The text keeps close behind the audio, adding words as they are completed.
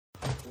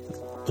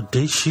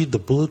ODESHI, the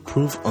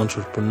Bulletproof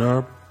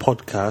Entrepreneur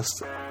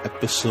Podcast,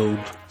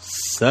 Episode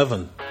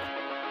 7.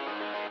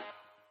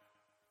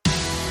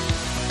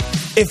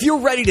 If you're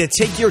ready to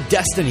take your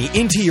destiny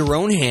into your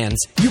own hands,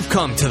 you've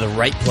come to the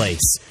right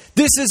place.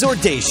 This is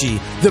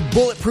ODESHI, the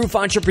Bulletproof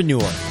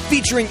Entrepreneur,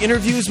 featuring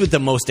interviews with the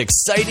most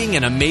exciting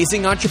and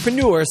amazing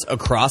entrepreneurs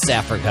across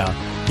Africa.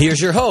 Here's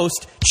your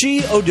host, Chi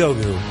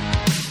Odogu.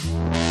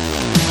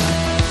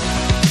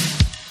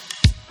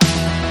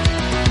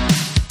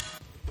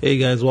 Hey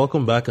guys,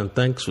 welcome back and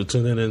thanks for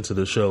tuning into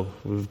the show.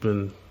 We've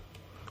been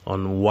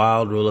on a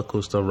wild roller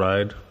coaster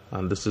ride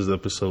and this is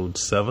episode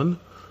 7.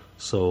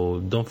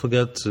 So don't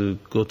forget to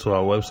go to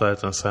our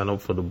website and sign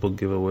up for the book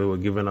giveaway. We're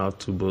giving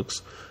out 2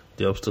 books.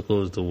 The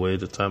Obstacle is the Way,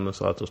 The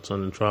Timeless Art of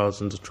Turning Trials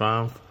into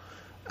Triumph,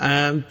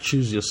 and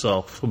Choose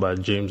Yourself by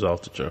James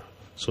Altucher.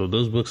 So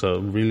those books are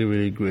really,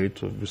 really great.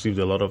 We've received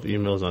a lot of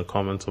emails and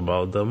comments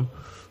about them.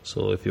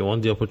 So if you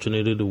want the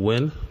opportunity to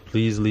win,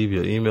 please leave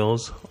your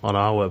emails on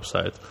our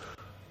website.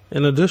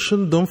 In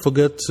addition, don't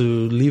forget to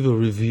leave a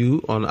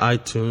review on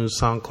iTunes,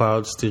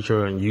 SoundCloud,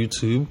 Stitcher, and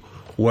YouTube.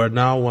 We're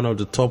now one of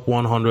the top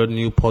 100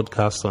 new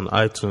podcasts on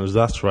iTunes.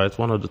 That's right,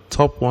 one of the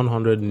top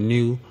 100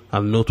 new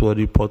and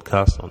noteworthy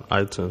podcasts on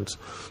iTunes.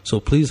 So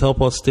please help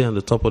us stay on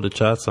the top of the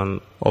charts, and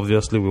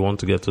obviously we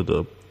want to get to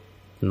the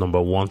number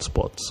 1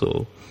 spot.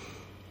 So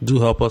do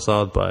help us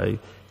out by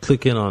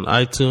clicking on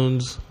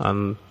iTunes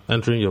and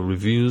entering your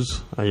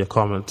reviews and your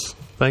comments.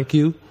 Thank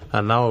you.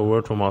 And now a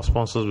word from our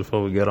sponsors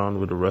before we get on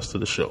with the rest of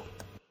the show.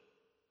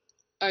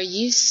 Are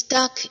you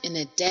stuck in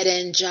a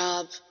dead-end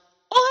job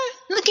or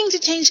looking to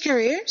change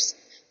careers?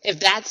 If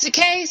that's the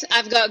case,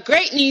 I've got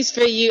great news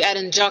for you at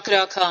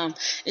Njaka.com.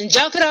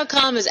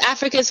 Njaka.com is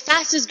Africa's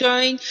fastest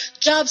growing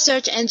job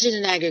search engine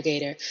and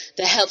aggregator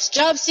that helps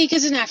job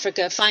seekers in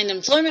Africa find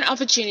employment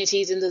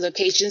opportunities in the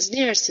locations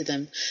nearest to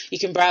them. You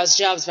can browse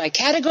jobs by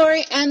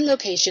category and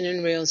location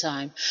in real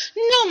time.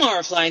 No more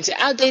applying to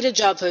outdated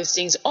job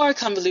postings or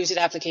convoluted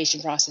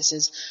application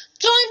processes.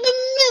 Join the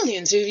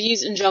millions who've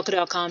used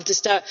Njaka.com to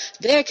start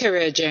their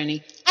career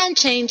journey and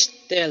change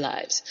their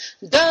lives.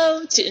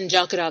 Go to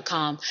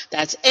Njaka.com.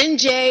 That's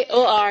NJORKU.com.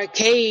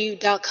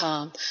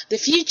 The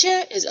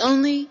future is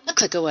only a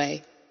click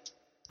away.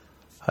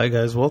 Hi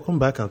guys, welcome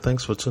back and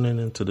thanks for tuning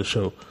into the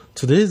show.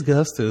 Today's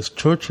guest is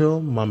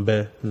Churchill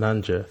Mambe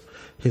Nanje.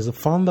 He's the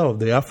founder of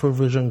the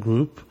Afrovision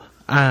Group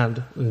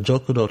and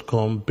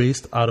Njoku.com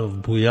based out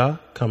of Buea,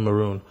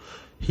 Cameroon.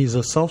 He's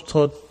a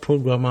self-taught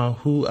programmer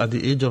who at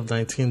the age of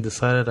 19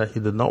 decided that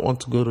he did not want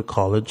to go to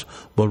college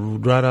but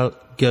would rather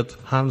get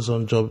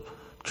hands-on job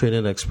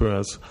training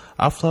experience.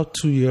 After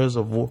 2 years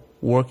of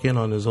working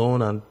on his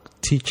own and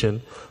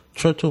teaching,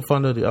 Churchill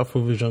founded the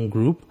Afrovision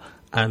Group,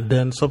 and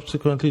then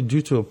subsequently,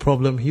 due to a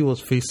problem he was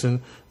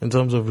facing in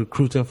terms of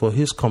recruiting for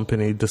his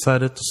company,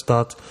 decided to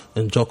start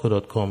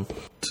Njoku.com.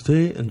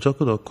 Today,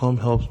 Njoku.com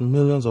helps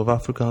millions of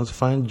Africans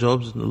find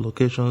jobs in the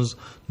locations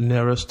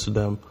nearest to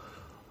them.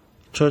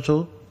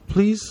 Churchill,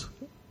 please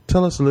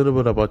tell us a little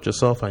bit about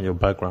yourself and your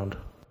background.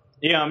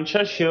 Yeah, I'm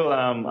Churchill.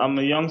 I'm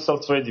a young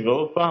software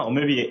developer, or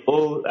maybe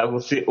old. I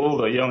will say old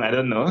or young. I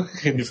don't know.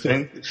 It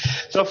depends.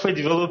 Software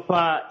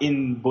developer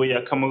in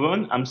Buea,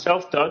 Cameroon. I'm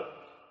self-taught.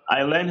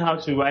 I learned how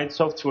to write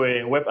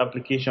software, web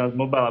applications,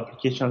 mobile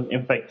applications.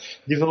 In fact,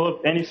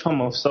 develop any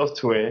form of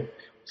software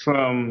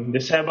from the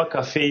cyber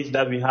cafes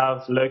that we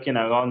have lurking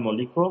around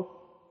Moliko.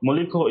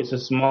 Moliko is a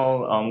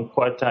small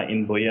quarter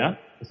in Buea.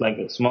 It's like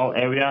a small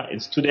area.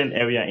 It's a student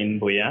area in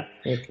Buea.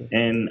 Okay.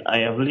 And I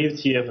have lived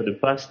here for the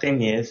past 10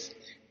 years.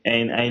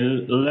 And I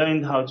started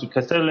learning how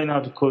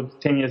to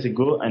code 10 years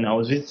ago, and I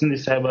was visiting the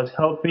cybers,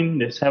 helping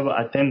the cyber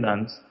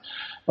attendants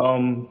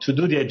to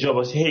do their job.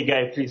 I say, hey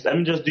guy, please, let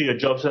me just do your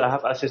job so that I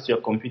have access to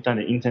your computer and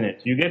the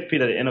internet. You get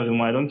paid at the end of the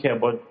month. I don't care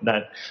about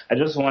that. I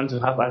just want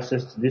to have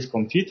access to this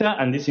computer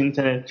and this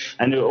internet.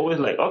 And they were always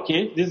like,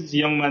 okay, this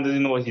young man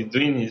doesn't know what he's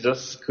doing. He's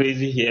just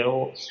crazy here.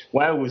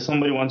 Why would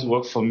somebody want to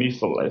work for me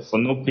for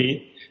no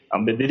pay?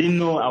 But they didn't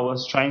know I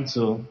was trying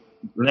to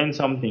learn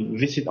something.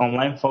 Visit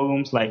online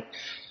forums like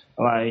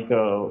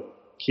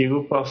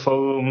Kirupa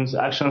forums,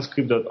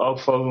 actionscript.org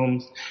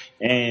forums,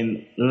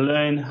 and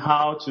learn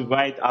how to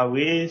write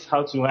arrays,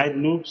 how to write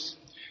loops,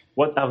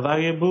 what are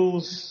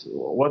variables,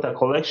 what are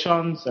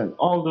collections, and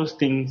all those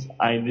things.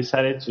 I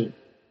decided to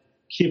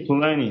keep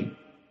learning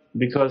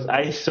because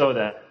I saw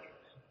that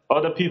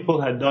other people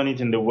had done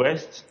it in the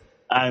West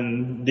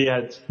and they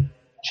had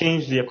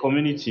changed their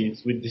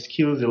communities with the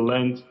skills they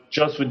learned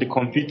just with the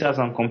computers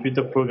and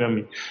computer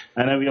programming.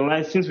 And I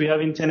realized since we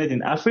have internet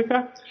in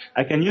Africa,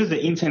 I can use the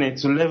internet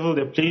to level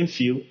the playing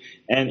field,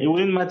 and it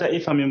wouldn't matter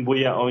if I'm in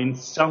Buea or in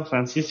San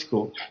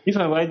Francisco. If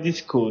I write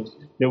this code,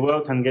 the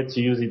world can get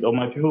to use it, or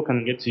my people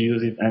can get to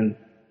use it, and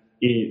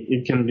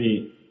it can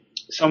be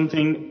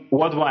something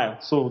worthwhile.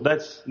 So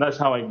that's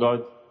how I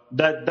got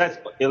that. That's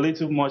a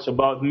little much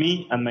about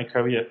me and my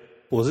career.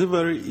 Was it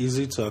very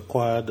easy to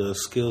acquire the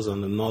skills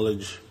and the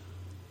knowledge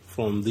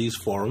from these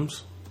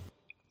forums?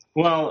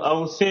 Well, I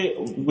will say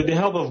with the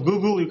help of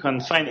Google, you can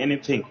find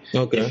anything.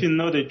 Okay. If you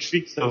know the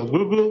tricks of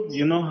Google,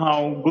 you know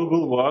how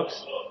Google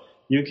works,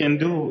 you can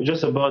do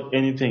just about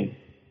anything.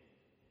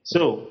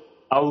 So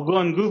I'll go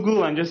on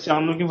Google and just say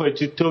I'm looking for a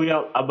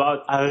tutorial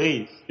about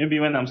arrays. Maybe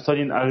when I'm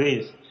studying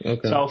arrays.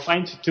 Okay. So I'll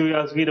find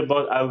tutorials, read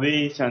about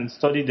arrays and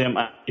study them.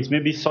 It's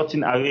maybe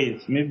sorting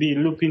arrays, maybe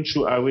looping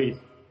through arrays.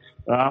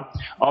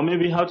 Or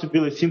maybe how to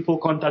build a simple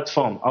contact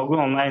form. I'll go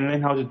online,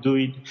 learn how to do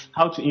it,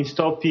 how to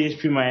install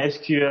PHP,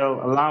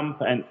 MySQL, LAMP,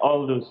 and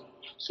all those.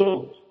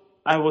 So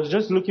I was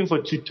just looking for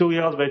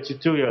tutorials by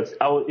tutorials.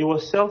 It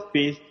was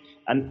self-paced,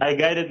 and I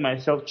guided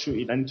myself through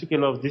it, and it took a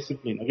lot of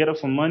discipline. I get up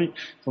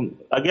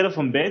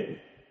from bed,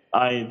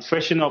 I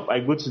freshen up, I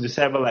go to the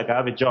cyber like I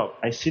have a job.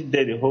 I sit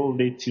there the whole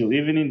day till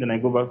evening, then I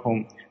go back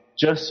home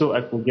just so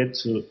I could get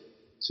to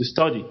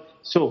study.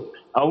 So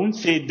I won't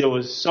say there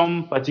was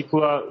some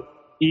particular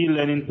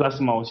e-learning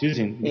platform I was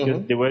using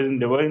because they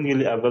weren't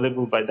really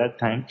available by that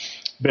time.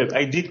 But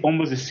I did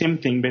almost the same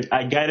thing, but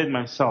I guided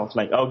myself.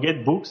 Like I'll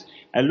get books,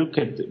 I look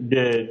at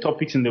the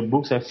topics in the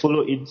books, I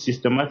follow it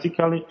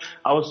systematically.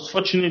 I was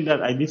fortunate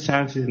that I did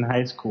sciences in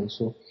high school,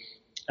 so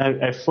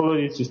I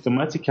followed it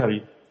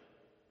systematically.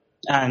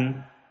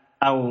 And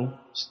I will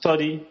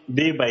study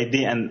day by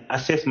day and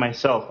assess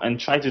myself and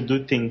try to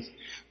do things.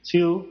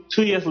 Till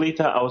 2 years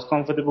later, I was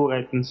comfortable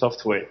writing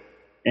software.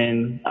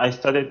 And I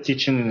started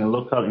teaching in a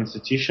local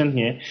institution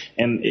here.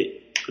 And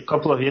a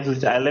couple of years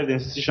later, I left the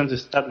institution to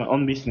start my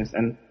own business.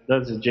 And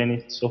that's the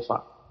journey so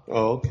far.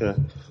 Oh, okay.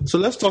 So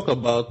let's talk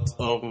about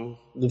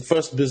the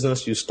first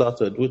business you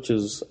started, which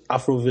is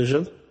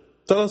Afrovision.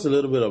 Tell us a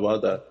little bit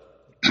about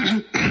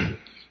that.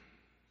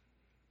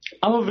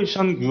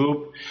 Afrovision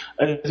Group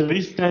is a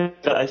business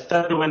that I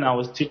started when I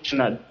was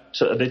teaching at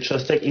the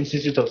Churchill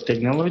Institute of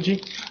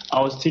Technology. I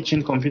was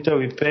teaching computer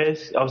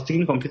repairs. I was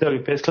taking computer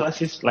repairs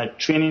classes, like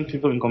training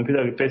people in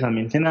computer repairs and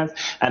maintenance.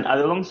 And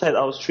alongside,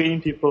 I was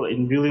training people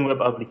in building web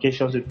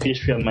applications with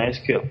PHP and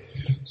MySQL.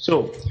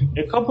 So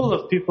a couple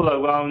of people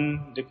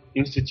around the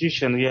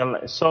institution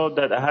saw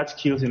that I had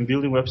skills in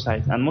building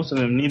websites, and most of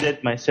them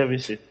needed my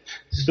services.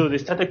 So they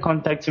started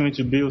contacting me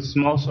to build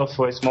small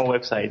software, small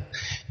websites.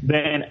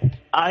 Then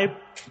I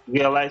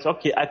realized,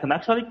 okay, I can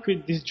actually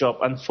quit this job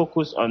and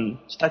focus on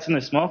starting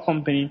a small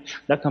company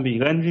that can be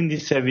rendering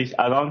this service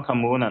around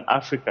Cameroon and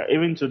Africa,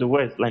 even to the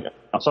West, like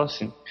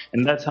outsourcing.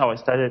 And that's how I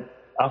started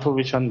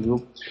Afrovision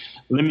Group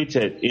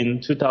Limited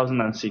in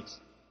 2006.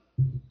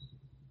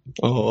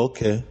 Oh,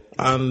 okay.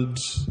 And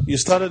you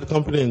started the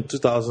company in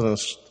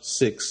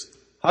 2006.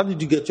 How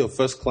did you get your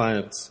first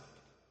clients?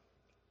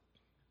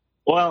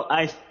 Well,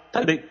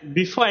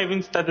 before I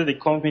even started the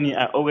company,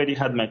 I already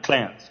had my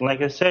clients.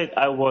 Like I said,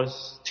 I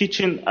was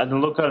teaching at the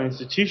local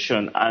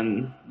institution,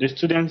 and the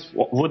students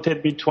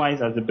voted me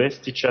twice as the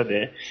best teacher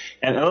there.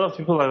 And a lot of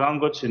people around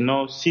got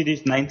to see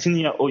this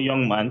 19-year-old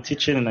young man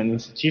teaching in an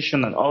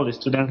institution, and all the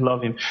students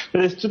love him. So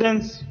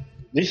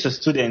these are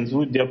students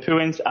who their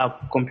parents are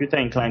computer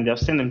inclined. They have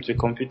sent them to a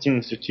computing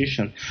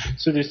institution.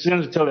 So the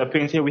students will tell their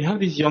parents, hey, we have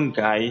this young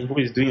guy who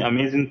is doing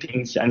amazing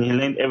things, and he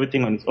learned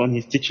everything on his own.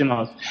 He's teaching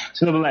us.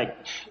 So they'll be like,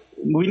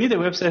 we need a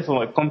website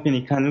for our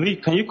company. Can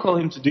you call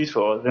him to do it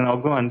for us? Then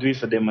I'll go and do it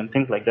for them and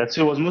things like that.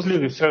 So it was mostly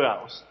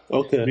referrals.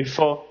 Okay.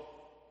 Before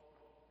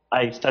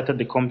I started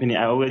the company,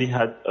 I already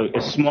had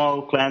a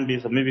small client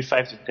base of maybe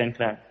 5 to 10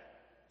 clients.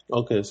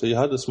 Okay, so you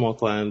had a small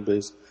client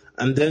base.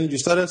 And then you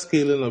started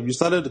scaling up. You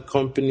started the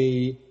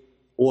company,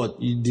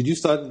 did you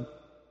start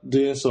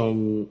doing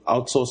some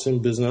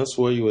outsourcing business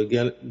where you were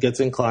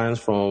getting clients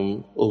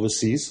from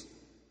overseas?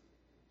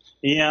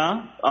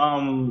 Yeah.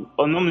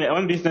 Normally,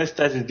 when business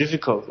starts, it's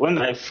difficult. When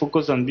I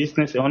focus on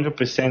business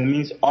 100%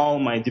 means all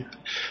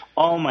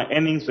my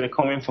earnings were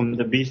coming from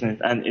the business,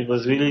 and it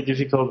was really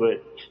difficult.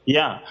 But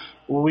yeah,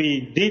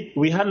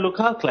 we had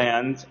local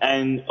clients,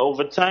 and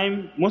over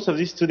time, most of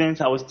these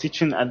students I was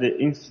teaching at the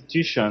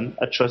institution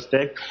at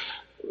Trustech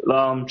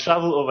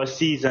travel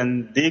overseas,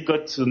 and they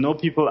got to know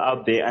people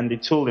out there, and they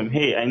told them,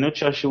 hey, I know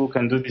Churchill who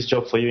can do this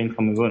job for you in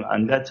Cameroon.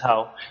 And that's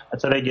how I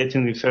started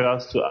getting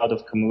referrals out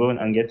of Cameroon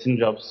and getting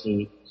jobs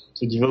to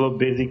develop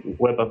basic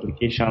web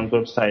applications,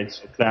 websites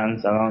for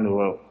clients around the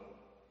world.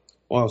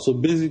 Wow, so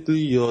basically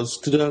your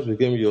students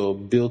became your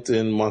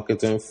built-in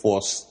marketing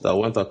force that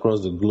went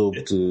across the globe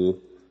to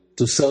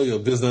sell your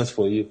business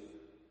for you.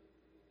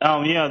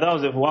 Yeah,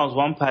 that was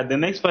one part. The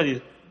next part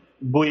is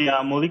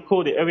Boya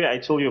Moliko, the area I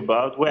told you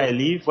about, where I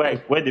live,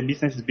 where the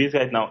business is based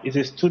right now, is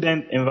a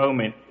student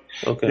environment.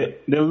 Okay.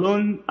 The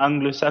lone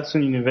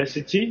Anglo-Saxon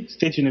university,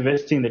 state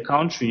university in the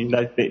country,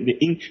 like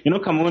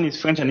Cameroon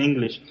is French and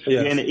English.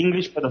 Yes. We're in the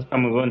English part of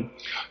Cameroon.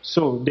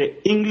 So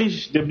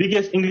the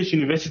biggest English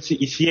university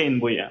is here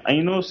in Boya.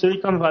 And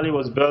Silicon Valley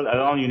was built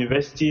around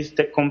universities,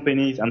 tech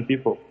companies, and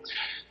people.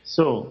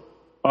 So,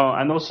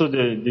 and also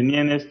the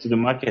nearness to the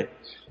market.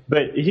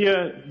 But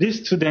here,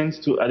 these students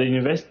at the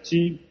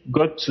university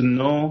got to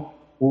know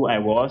who I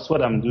was,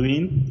 what I'm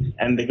doing,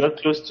 and they got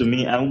close to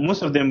me. And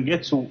most of them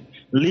get to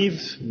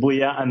leave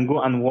Boya and go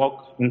and work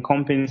in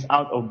companies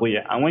out of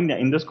Boya. And when they're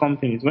in those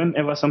companies,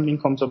 whenever something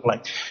comes up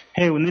like,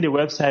 hey, we need a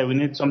website, we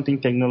need something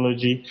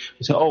technology,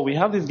 we say, oh, we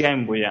have this guy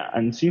in Boya.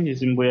 And since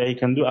he's in Boya, he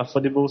can do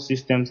affordable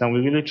systems, and we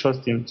really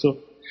trust him. So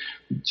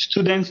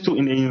students too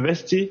in the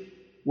university,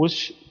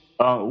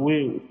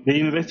 the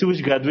university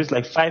which graduates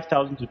like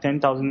 5,000 to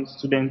 10,000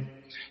 students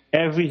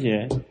every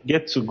year,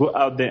 get to go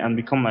out there and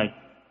become like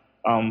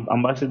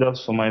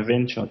ambassadors for my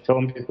venture,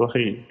 telling people,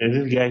 hey,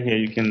 there's this guy here,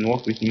 you can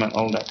work with him and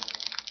all that.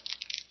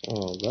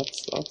 Oh,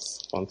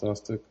 that's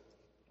fantastic.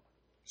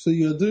 So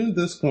you're doing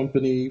this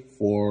company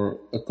for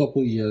a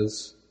couple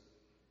years,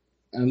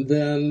 and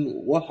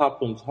then what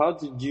happened? How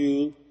did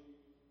you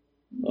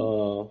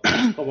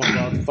come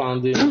about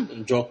founding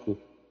Njoku?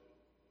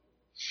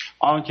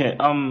 Okay,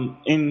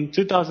 in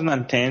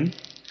 2010,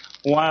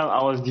 while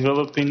I was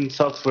developing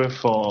software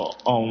for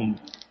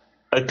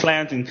a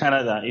client in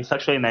Canada, it's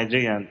actually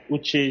Nigerian,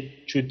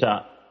 Uche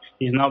Chuta.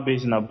 He's now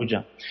based in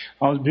Abuja.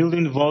 I was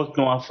building Vault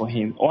Noah for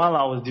him. While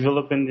I was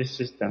developing this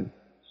system,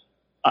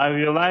 I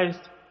realized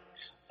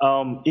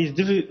it's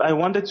difficult. I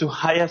wanted to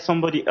hire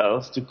somebody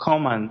else to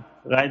come and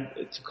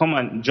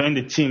join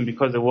the team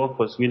because the work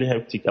was really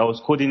hectic. I was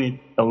coding it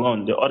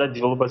alone. The other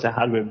developers I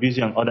had were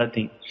busy on other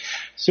things.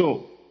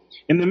 So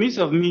in the midst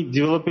of me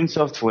developing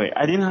software,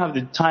 I didn't have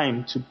the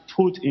time to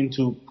put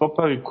into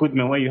proper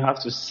recruitment where you have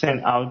to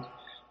send out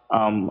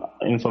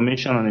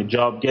information on a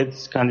job, get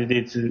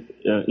candidates,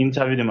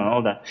 interview them and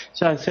all that.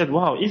 So I said,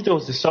 wow, if there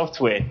was a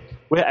software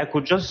where I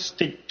could just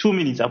take 2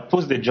 minutes, I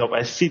post the job,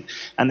 I sit,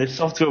 and the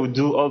software would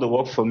do all the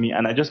work for me,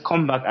 and I just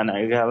come back and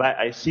I realize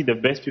I see the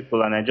best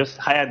people and I just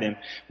hire them,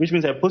 which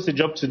means I post the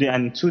job today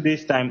and in 2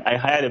 days' time I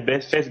hire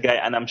the first guy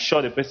and I'm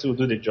sure the person will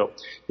do the job.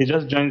 He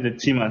just joins the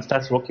team and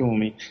starts working with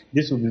me.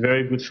 This will be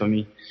very good for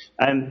me.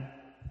 And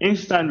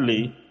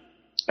instantly,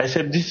 I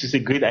said, this is a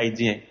great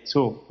idea.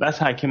 So that's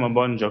how I came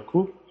about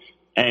Njoku.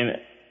 And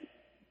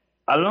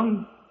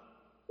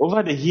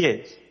over the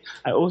years,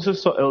 I also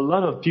saw a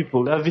lot of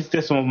people that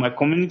visited some of my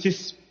community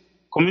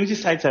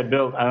sites I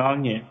built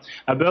around here.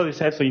 I built a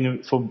site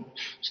for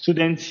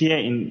students here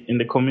in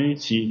the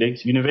community,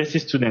 like university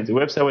students, a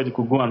website where they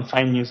could go and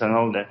find news and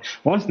all that.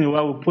 Once in a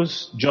while, we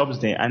post jobs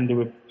there, and they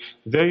were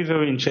very,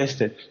 very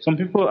interested. Some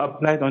people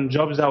applied on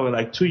jobs that were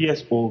like 2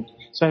 years old.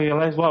 So I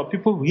realized, wow,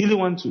 people really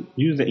want to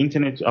use the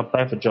internet to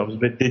apply for jobs,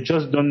 but they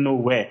just don't know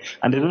where,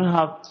 and they don't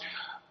have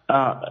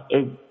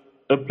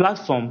a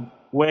platform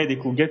where they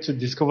could get to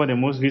discover the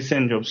most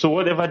recent job. So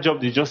whatever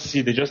job they just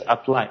see, they just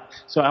apply.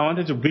 So I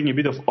wanted to bring a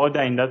bit of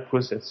order in that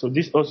process. So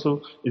this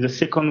also is the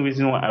second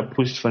reason why I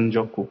pushed for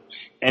Njoku.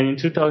 And in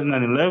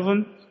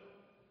 2011,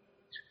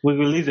 we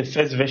released the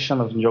first version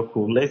of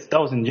Njoku.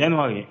 That was in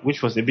January,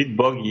 which was a bit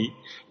buggy.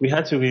 We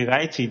had to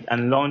rewrite it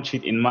and launch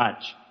it in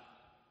March.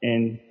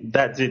 And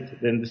that's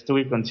it. Then the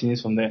story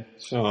continues from there.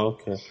 Oh,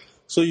 okay.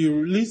 So you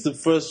released the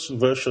first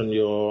version,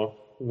 your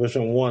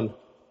version 1.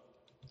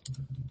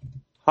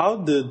 How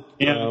did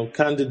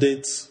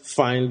candidates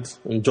find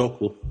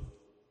Njoku?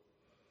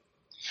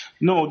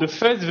 No, the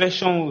first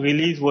version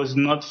release was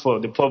not for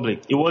the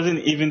public. It wasn't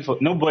even for,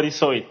 nobody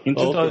saw it in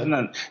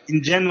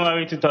in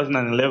January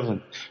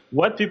 2011.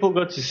 What people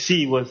got to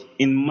see was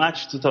in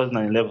March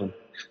 2011.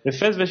 The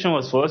first version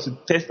was for us to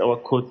test our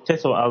code,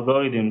 test our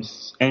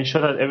algorithms,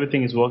 ensure that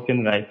everything is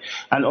working right,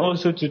 and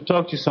also to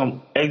talk to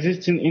some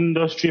existing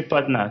industry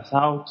partners,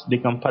 how they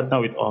can partner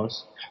with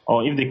us,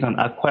 or if they can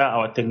acquire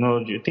our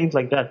technology, things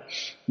like that.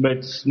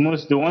 But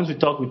the ones we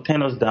talked with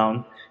turned us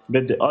down,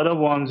 but the other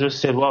ones just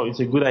said, wow, it's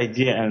a good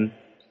idea, and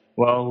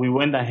well, we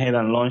went ahead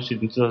and launched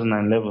it in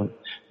 2011.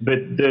 But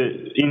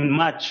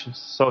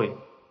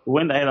we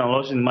went ahead and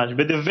launched it in March.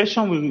 But the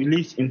version we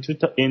released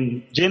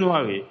in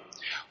January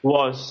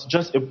was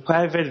just a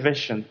private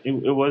version.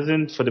 It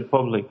wasn't for the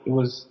public. It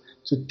was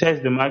to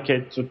test the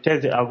market, to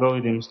test the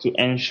algorithms, to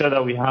ensure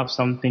that we have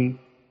something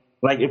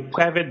like a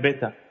private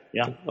beta.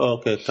 Yeah. Oh,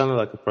 okay, kind of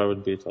like a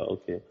private beta.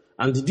 Okay.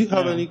 And did you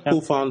have any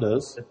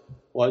co-founders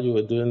while you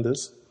were doing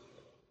this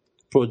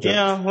project?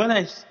 Yeah, when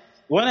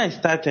I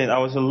started, I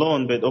was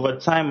alone, but over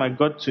time I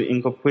got to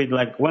incorporate.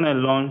 Like when I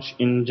launched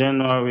in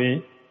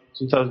January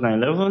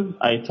 2011,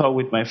 I talked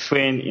with my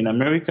friend in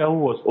America who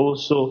was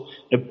also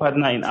a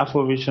partner in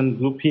Afrovision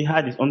Group. He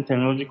had his own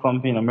technology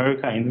company in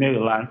America, in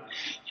Maryland.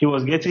 He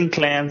was getting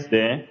clients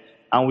there,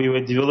 and we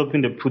were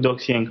developing the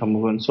products here in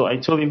Cameroon. So I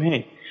told him,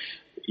 hey,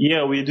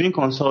 yeah, we're doing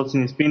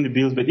consulting, it's paying the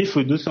bills, but if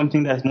we do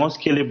something that's more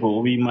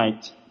scalable, we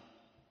might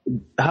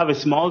have a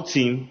small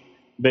team,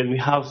 but we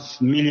have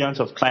millions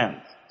of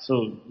clients.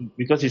 So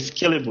because it's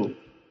scalable,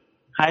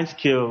 high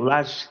scale,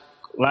 large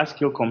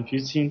scale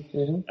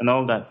computing and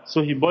all that.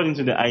 So he bought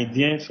into the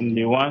idea from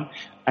day one,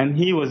 and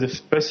he was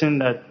the person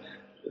that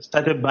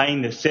started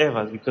buying the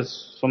servers,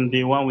 because from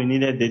day one we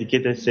needed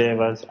dedicated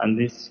servers and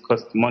this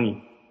cost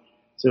money.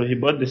 So he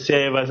bought the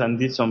servers and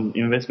did some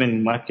investment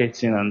in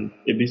marketing and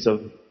a bit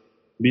of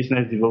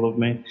business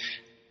development.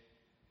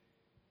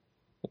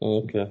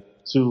 Okay.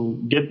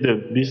 To get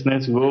the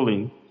business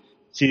rolling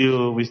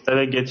till we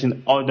started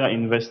getting other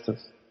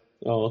investors.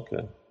 Oh,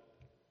 okay.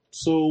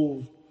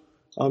 So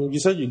you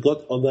said you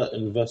got other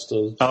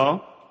investors.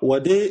 Oh. Were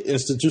they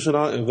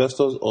institutional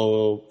investors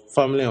or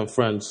family and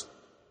friends?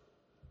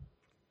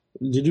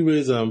 Did you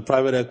raise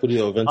private equity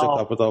or venture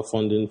capital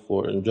funding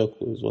for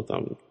Njoku is what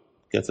I'm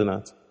getting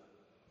at.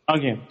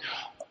 Okay.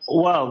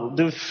 Well,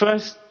 the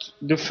first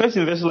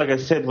investor, like I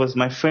said, was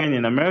my friend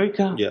in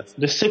America. Yes.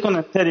 The second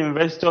and third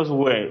investors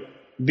were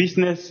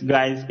business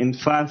guys in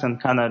France and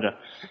Canada.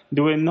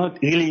 They were not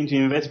really into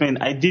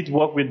investment. I did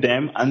work with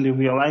them, and they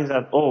realized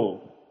that,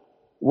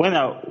 when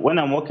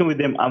I'm working with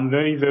them, I'm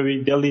very,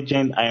 very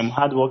diligent. I am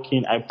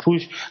hardworking. I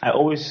push. I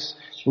always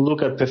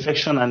look at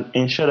perfection and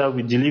ensure that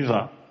we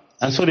deliver.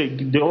 And so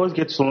they always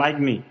get to like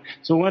me.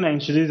 So when I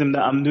introduced them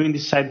that I'm doing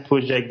this side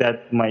project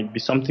that might be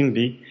something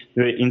big,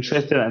 they were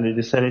interested and they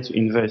decided to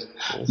invest.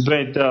 Yes.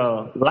 But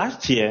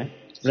last year,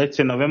 let's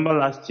say November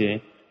last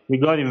year, we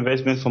got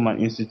investment from an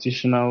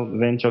institutional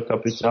venture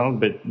capital,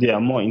 but they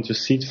are more into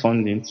seed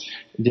funding.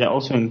 They are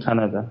also in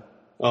Canada.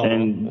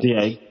 And they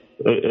are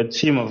a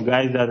team of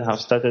guys that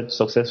have started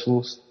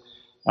successful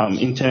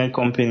internet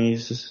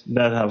companies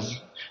that have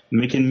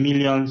making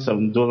millions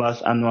of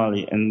dollars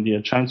annually, and they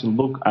are trying to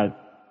look at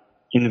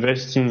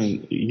investing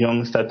in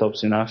young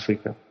startups in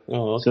Africa.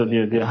 So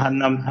they're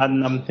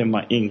Hadnam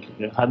Tema Inc.,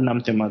 they're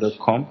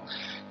hadnamtema.com.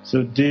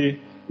 So they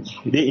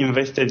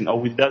invested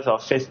in, that's our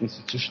first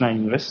institutional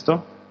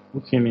investor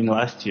who came in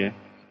last year.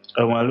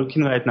 And we're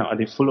looking right now at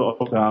the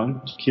follow-up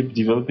ground to keep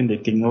developing the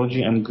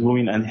technology and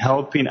growing and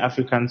helping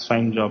Africans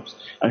find jobs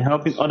and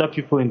helping other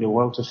people in the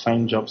world to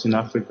find jobs in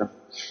Africa.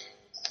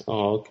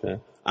 Oh, okay.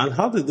 And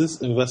how did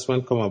this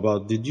investment come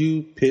about? Did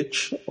you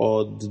pitch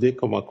or did they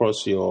come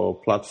across your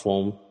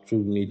platform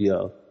through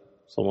media,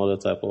 some other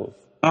type of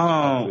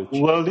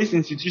outreach? Well, this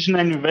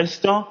institutional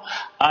investor,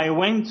 I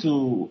went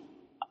to,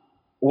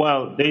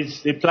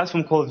 there's a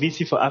platform called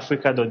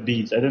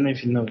VCforAfrica.biz. I don't know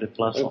if you know the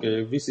platform.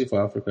 Okay, VC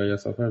for Africa,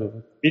 yes, I've heard of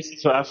it.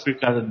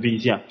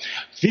 VCforAfrica.biz, yeah.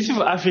 VC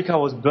for Africa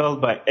was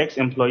built by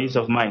ex-employees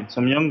of mine,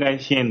 some young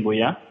guys here in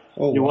Boya.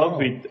 They work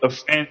with a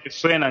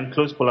friend and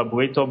close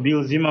collaborator,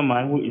 Bill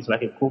Zimmerman, who is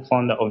like a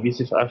co-founder of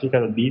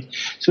VCforAfrica.biz.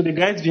 So the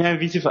guys behind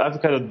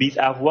VCforAfrica.biz,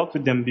 I've worked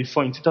with them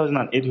before. In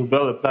 2008, we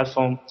built a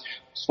platform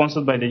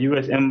sponsored by the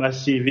U.S.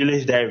 Embassy,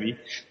 Village Diary.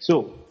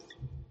 So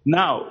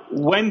now,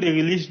 when they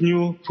release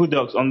new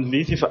products on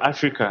VC for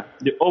Africa,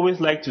 they always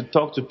like to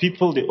talk to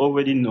people they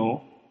already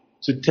know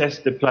to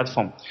test the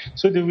platform.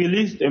 So they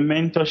released a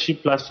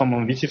mentorship platform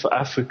on VC for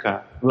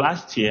Africa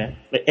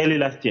early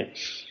last year.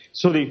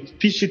 So they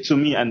pitched it to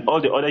me and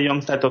all the other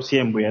young startups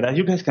here in Boya that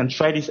you guys can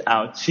try this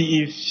out,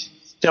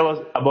 tell us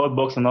about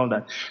Box and all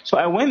that. So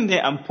I went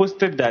there and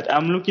posted that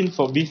I'm looking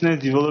for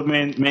business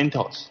development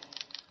mentors.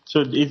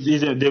 So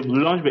they've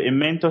launched a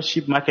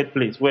mentorship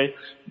marketplace, where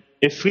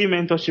a free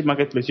mentorship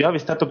marketplace. You have a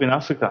startup in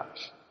Africa.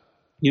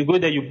 You go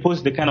there, you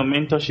post the kind of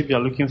mentorship you're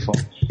looking for.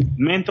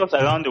 Mentors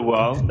around the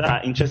world that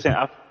are interested in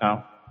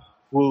Africa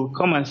will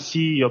come and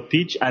see your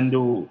pitch and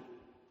they'll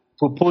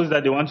propose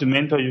that they want to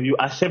mentor you. You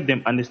accept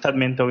them and they start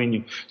mentoring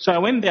you. So I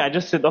went there, I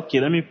just said, okay,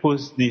 let me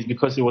post this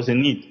because it was a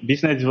need.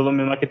 Business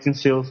development, marketing,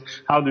 sales.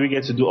 How do we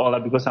get to do all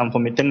that? Because I'm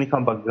from a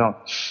technical background.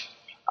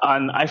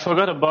 And I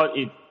forgot about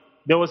it.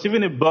 There was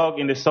even a bug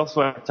in the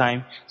software at the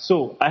time.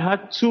 So I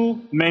had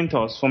two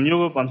mentors from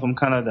Europe and from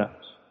Canada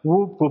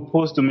who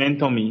proposed to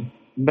mentor me.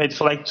 But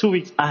for like 2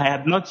 weeks, I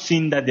had not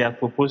seen that they had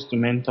proposed to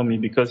mentor me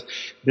because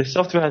the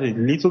software had a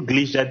little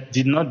glitch that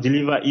did not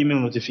deliver email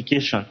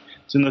notification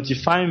to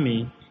notify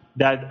me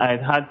that I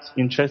had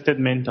interested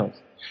mentors.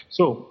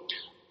 So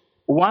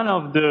one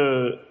of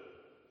the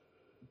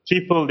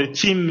people, the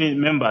team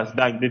members,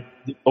 like the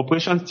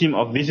operations team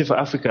of VC for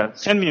Africa,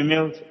 sent me a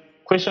mail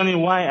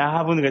questioning why I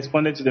haven't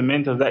responded to the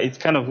mentors, that it's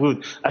kind of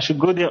rude. I should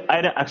go there,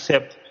 either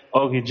accept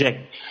or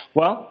reject.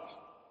 Well,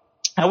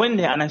 I went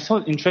there and I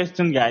saw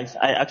interesting guys.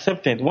 I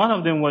accepted. One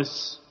of them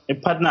was a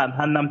partner at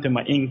Hadnam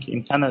Tema Inc.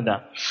 in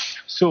Canada.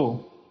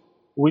 So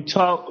we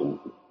talked.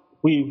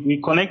 We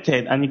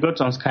connected and he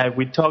got on Skype.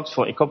 We talked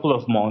for a couple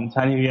of months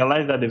and he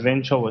realized that the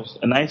venture was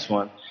a nice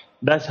one.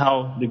 That's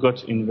how they got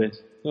to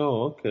invest.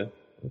 Oh, okay.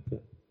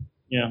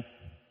 Yeah.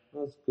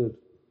 That's good.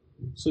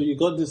 So you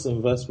got this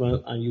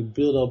investment and you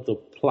built up the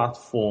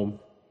platform.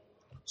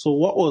 So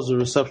what was the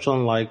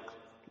reception like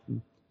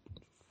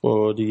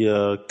for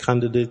the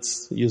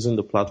candidates using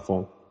the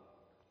platform?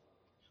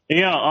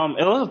 Yeah,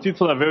 a lot of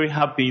people are very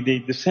happy.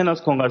 They send us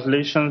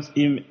congratulatory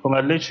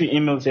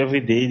emails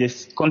every day. They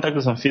contact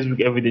us on Facebook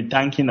every day,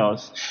 thanking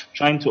us,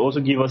 trying to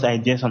also give us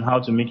ideas on how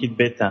to make it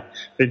better.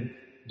 But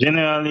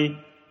generally,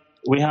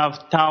 we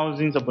have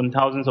thousands upon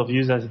thousands of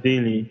users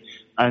daily,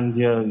 and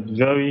they're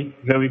very,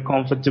 very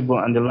comfortable,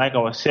 and they like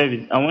our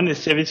service. And when the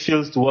service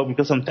fails to work,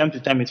 because from time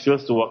to time it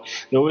fails to work,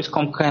 they always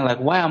come crying like,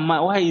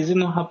 why is it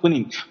not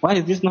happening? Why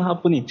is this not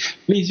happening?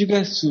 Please, you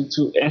guys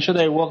to ensure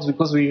that it works,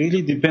 because we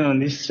really depend on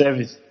this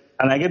service.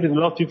 And I get a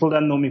lot of people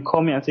that know me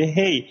call me and say,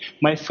 hey,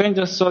 my friend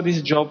just saw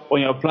this job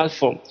on your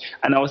platform.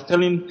 And I was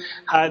telling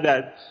her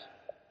that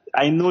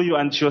I know you,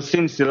 and she was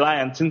saying it's a lie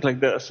and things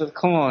like that. I said,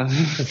 come on.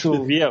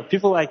 So, yeah,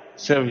 people like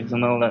service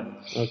and all that.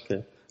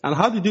 Okay. And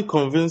how did you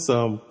convince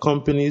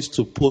companies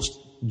to post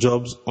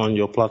jobs on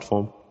your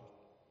platform?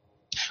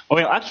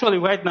 Well, actually,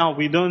 right now,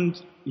 we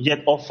don't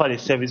yet offer the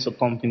service for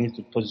companies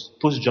to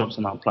post jobs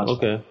on our platform.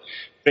 Okay.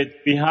 But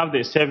we have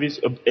the service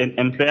of an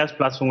employers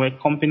platform where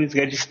companies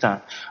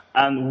register,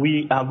 and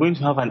we are going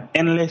to have an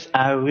endless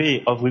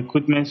array of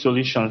recruitment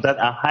solutions that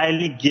are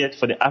highly geared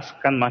for the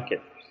African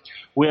market.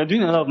 We are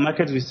doing a lot of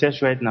market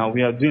research right now.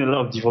 We are doing a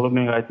lot of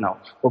development right now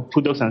for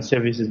products and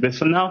services. But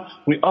for now,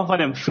 we offer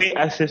them free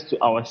access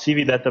to our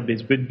CV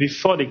database. But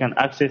before they can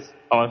access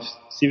our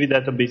CV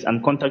database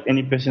and contact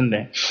any person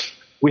there,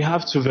 we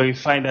have to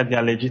verify that they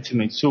are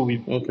legitimate. So we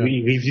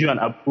review and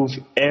approve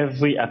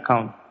every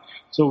account.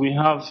 So we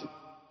have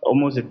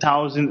almost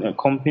 1,000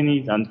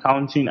 companies and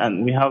counting,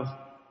 and we have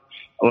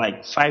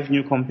like 5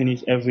 new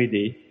companies every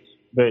day.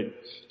 But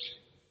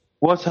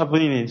what's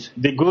happening is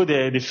they go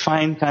there, they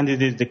find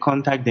candidates, they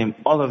contact them.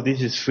 All of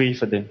this is free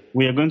for them.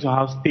 We are going to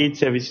have paid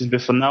services,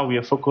 but for now we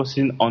are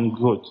focusing on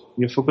growth.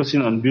 We are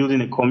focusing on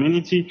building a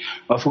community.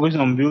 We are focusing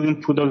on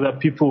building products that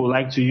people would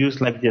like to use,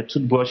 like their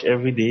toothbrush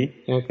every day.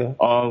 Okay.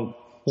 Or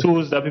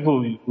tools that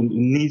people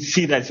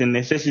see that's a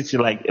necessity,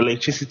 like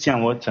electricity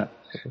and water.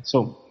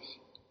 So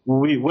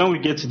when we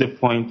get to the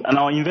point, and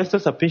our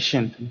investors are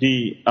patient,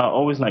 they are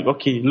always like,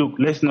 okay, look,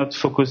 let's not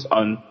focus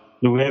on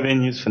the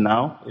revenues for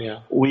now. Yeah.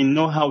 We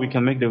know how we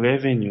can make the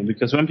revenue,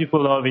 because when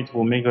people love it,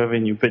 we'll make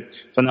revenue. But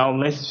for now,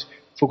 let's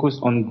focus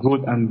on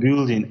growth and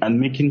building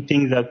and making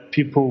things that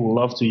people will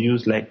love to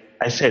use, like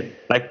I said,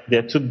 like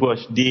their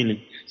toothbrush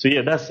daily. So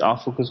yeah, that's our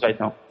focus right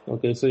now.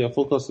 Okay, so your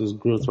focus is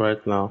growth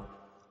right now.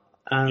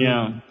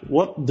 And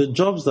what the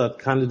jobs that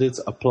candidates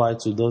apply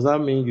to, does that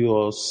mean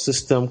your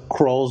system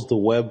crawls the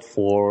web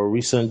for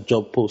recent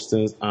job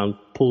postings and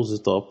pulls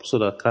it up so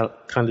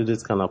that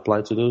candidates can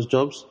apply to those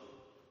jobs?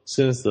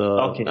 Since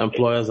the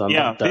employers are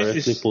not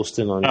directly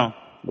posting on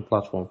the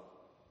platform.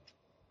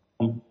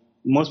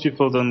 Most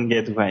people don't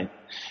get it right.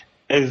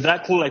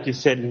 Exactly like you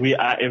said, we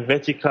are a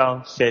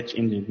vertical search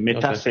engine,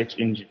 meta search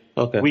engine.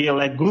 Okay. We are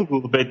like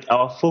Google, but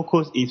our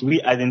focus is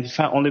we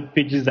identify only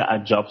pages that are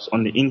jobs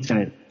on the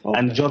internet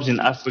and jobs in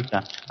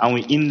Africa, and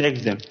we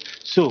index them.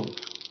 So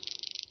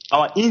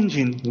our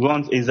engine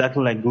runs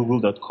exactly like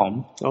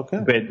Google.com,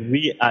 but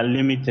we are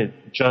limited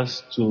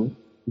just to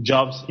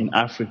jobs in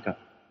Africa.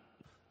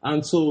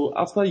 And so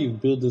after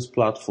you've built this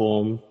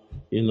platform,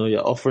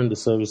 you're offering the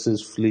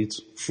services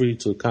free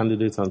to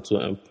candidates and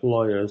to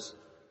employers.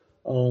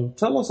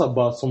 Tell us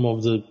about some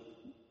of the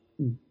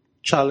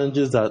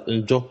challenges that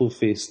Njoku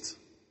faced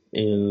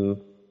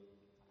in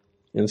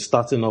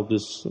starting up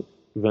this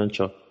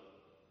venture.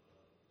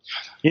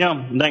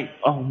 Yeah, like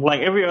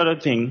every other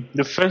thing,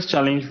 the first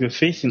challenge we've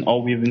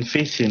been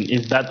facing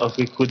is that of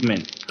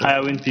recruitment,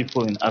 hiring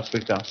people in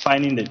Africa,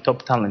 finding the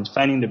top talent,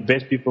 finding the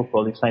best people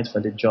qualified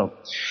for the job.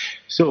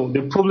 So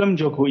the problem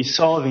Njoku is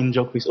solving,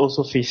 Njoku is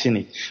also facing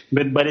it.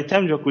 But by the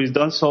time Njoku is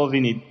done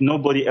solving it,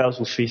 nobody else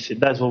will face it.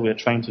 That's what we're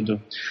trying to do.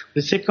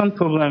 The second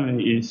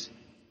problem is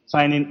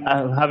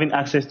having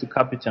access to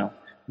capital.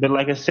 But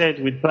like I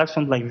said, with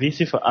platforms like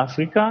VC for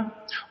Africa,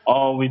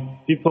 or with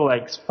people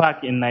like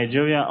Spark in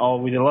Nigeria, or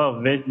with a lot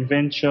of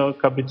venture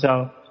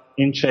capital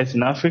interest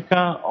in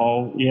Africa,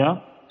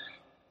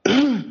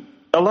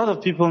 a lot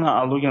of people now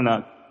are looking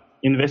at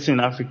investing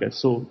in Africa.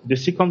 So the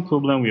second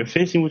problem we are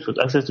facing, which was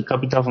access to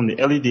capital from the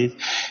early days,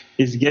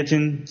 is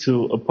getting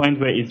to a point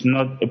where it's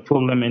not a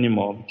problem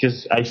anymore.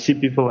 Because I see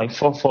people like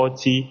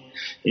 440,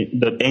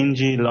 the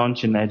NG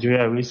launched in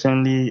Nigeria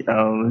recently,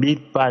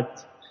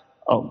 LeadPath.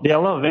 There are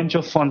a lot of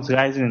venture funds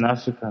rising in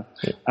Africa,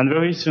 and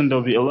very soon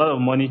there'll be a lot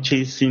of money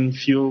chasing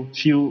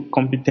few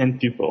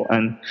competent people,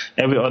 and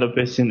every other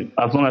person,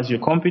 as long as you're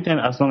competent,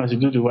 as long as you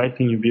do the right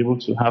thing, you'll be able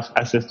to have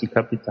access to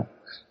capital,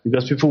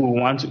 because people will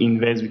want to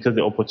invest because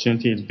the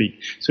opportunity is big.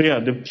 So yeah,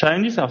 the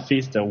challenges I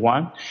faced are,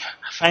 one,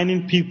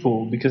 finding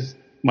people, because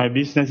my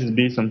business is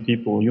based on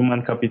people,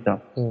 human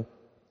capital.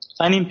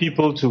 Finding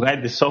people to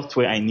write the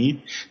software I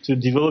need, to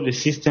develop the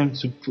system,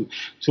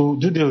 to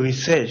do the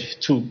research,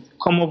 to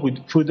come up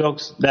with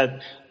products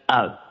that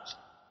are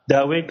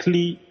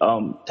directly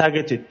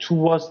targeted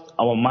towards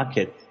our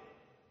market.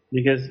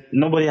 Because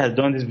nobody has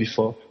done this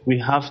before. We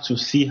have to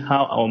see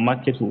how our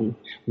market will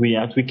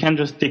react. We can't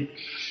just take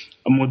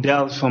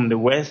models from the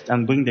West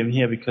and bring them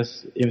here,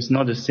 because it's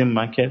not the same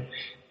market.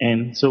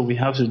 And so we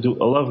have to do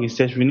a lot of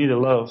research. We need a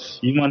lot of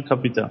human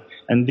capital.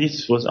 And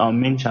this was our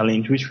main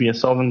challenge, which we are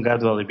solving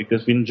gradually,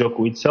 because within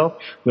Njoku itself,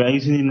 we are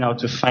using it now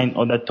to find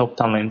other top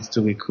talents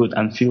to recruit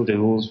and fill the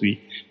roles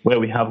where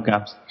we have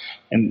gaps.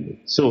 And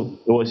so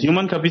it was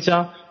human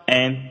capital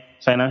and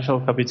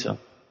financial capital.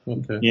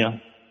 Okay. Yeah.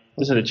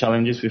 Those are the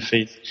challenges we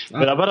face.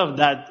 But apart of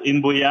that,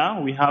 in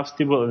Buea, we have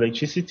stable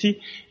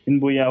electricity. In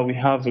Buea, we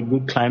have a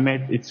good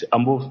climate. It's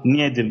above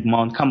near the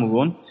Mount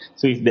Cameroon.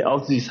 So if the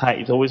altitude is high,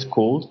 it's always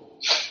cold.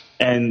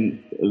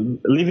 And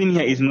living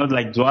here is not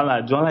like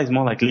Douala. Douala is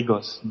more like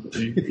Lagos.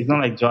 It's not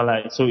like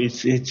Douala. So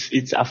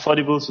it's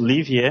affordable to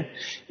live here.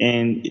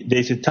 And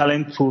there's a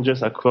talent pool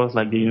just across,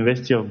 like the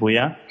University of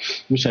Buea,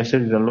 which I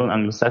said is a lone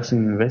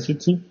Anglo-Saxon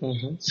university.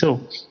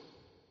 So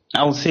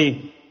I would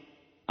say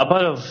a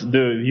part of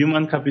the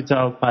human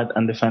capital part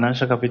and the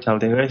financial capital,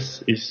 the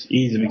rest is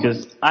easy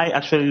because I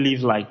actually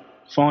live like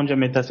 400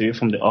 meters away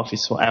from the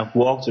office. So I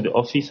walk to the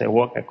office, I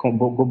come,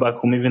 go back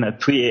home even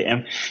at 3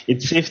 a.m.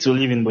 It's safe to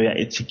live in Boya.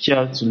 It's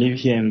secure to live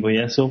here in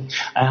Boya. So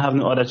I have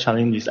no other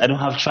challenges. I don't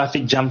have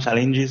traffic jam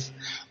challenges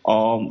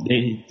or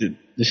the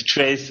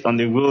stress on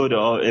the road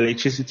or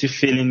electricity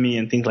failing me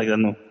and things like that.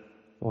 No.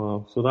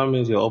 Wow. So that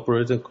means your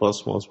operating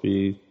cost must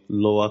be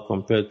lower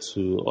compared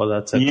to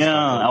other tech Yeah,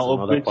 startups our in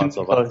other operating parts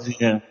of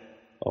cost, yeah.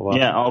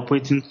 Yeah, our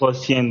operating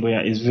cost here in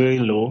Boya is very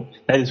low.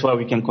 That is why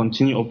we can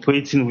continue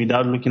operating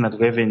without looking at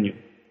revenue.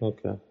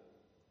 Okay.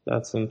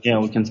 That's interesting. Yeah,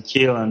 we can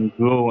scale and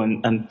grow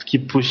and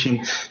keep pushing.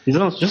 It's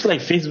not just like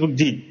Facebook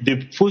did.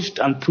 They pushed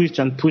and pushed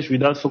and pushed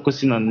without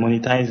focusing on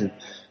monetizing.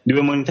 They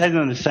were monetizing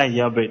on the side,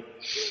 yeah, but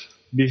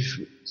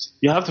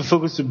you have to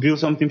focus to build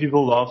something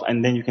people love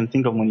and then you can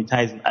think of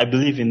monetizing. I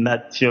believe in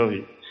that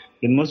theory.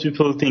 But most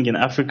people think in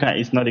Africa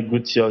it's not a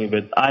good theory,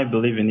 but I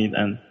believe in it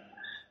and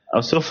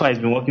so far it's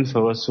been working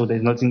for us, so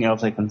there's nothing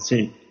else I can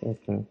say.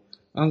 Okay.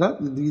 And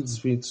that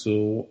leads me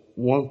to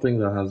one thing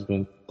that has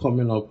been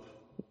coming up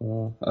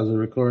as a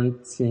recurring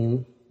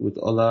theme with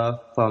other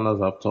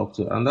founders I've talked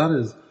to, and that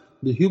is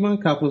the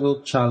human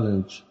capital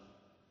challenge.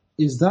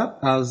 Is that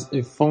as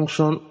a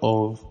function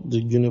of the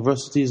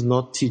universities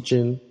not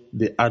teaching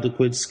the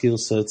adequate skill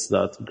sets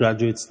that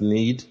graduates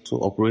need to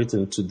operate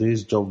in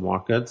today's job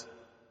market,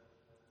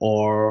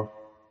 or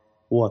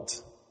what?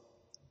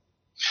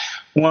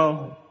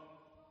 Well,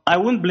 I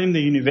wouldn't blame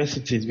the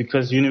universities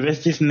because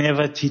universities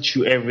never teach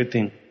you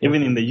everything.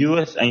 Even in the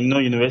US, I know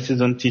universities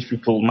don't teach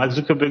people. Mark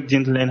Zuckerberg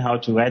didn't learn how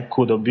to write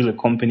code or build a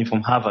company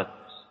from Harvard.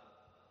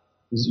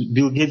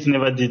 Bill Gates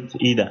never did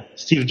either.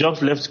 Steve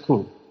Jobs left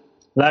school.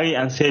 Larry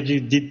and Sergey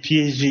did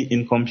PhD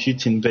in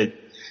computing, but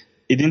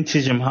it didn't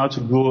teach them how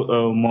to grow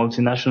a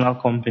multinational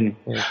company.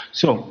 Yeah.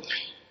 So,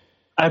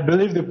 I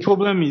believe the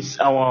problem is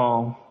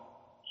our,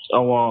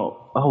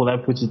 how would I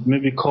put it,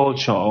 maybe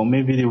culture or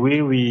maybe the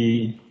way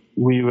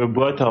we were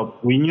brought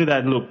up. We knew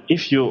that, look,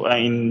 if you are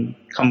in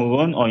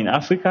Cameroon or in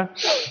Africa,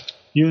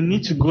 you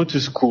need to go to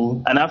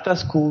school, and after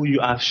school, you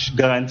are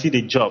guaranteed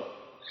a job.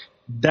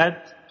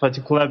 That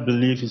particular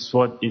belief is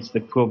what is the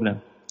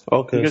problem.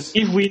 Okay. Because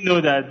if we know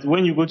that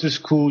when you go to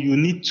school, you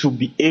need to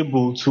be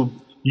able to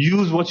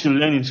use what you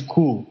learn in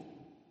school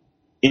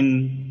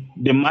in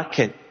the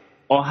market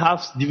or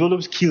have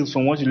developed skills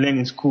from what you learn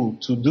in school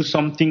to do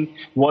something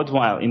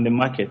worthwhile in the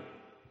market,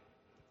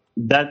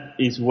 that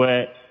is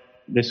where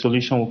the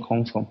solution will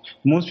come from.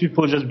 Most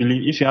people just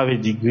believe if you have a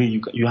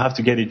degree, you have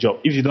to get a job.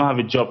 If you don't have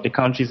a job, the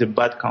country is a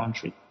bad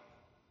country.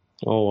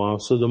 Oh, wow.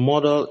 So the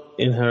model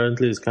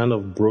inherently is kind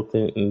of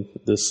broken in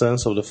the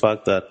sense of the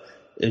fact that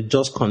it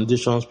just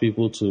conditions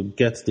people to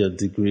get their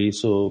degree.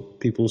 So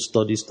people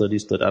study.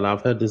 And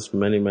I've heard this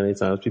many, many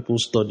times. People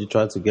study,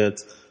 try to get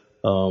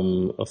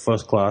a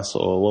first class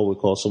or what we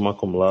call summa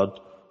cum laude,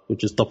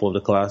 which is top of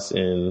the class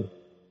in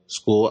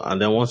school.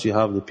 And then once you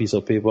have the piece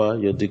of paper,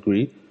 your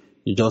degree,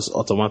 you just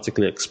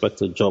automatically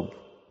expect a job.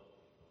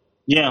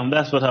 Yeah,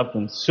 that's what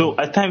happens. So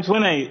at times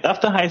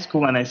after high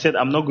school, and I said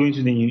I'm not going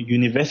to the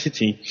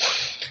university,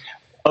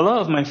 a lot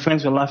of my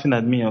friends were laughing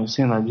at me. I was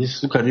saying like,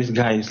 look at this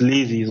guy, he's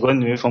lazy, he's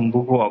running away from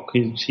bookwork,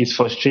 he's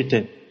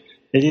frustrated.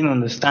 They didn't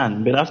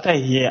understand. But after a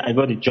year, I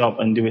got a job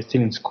and they were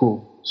still in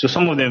school. So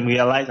some of them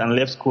realized and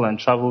left school and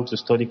traveled to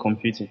study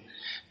computing.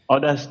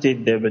 Others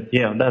stayed there, but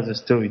yeah, that's the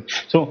story.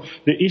 So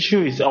the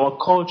issue is our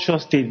culture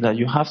states that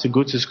you have to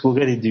go to school,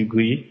 get a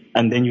degree,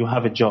 and then you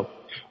have a job.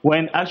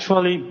 When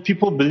actually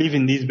people believe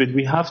in this, but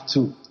we have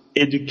to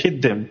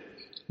educate them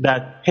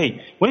that,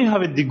 hey, when you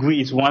have a degree,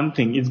 it's one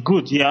thing. It's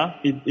good, yeah.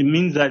 It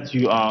means that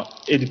you are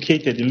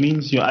educated. It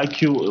means your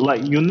IQ,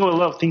 like you know a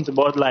lot of things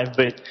about life,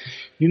 but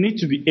you need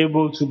to be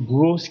able to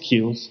grow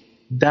skills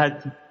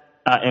that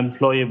are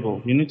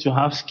employable. You need to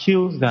have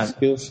skills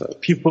that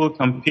people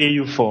can pay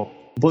you for.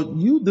 But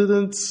you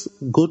didn't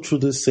go through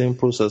the same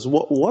process.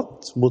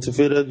 What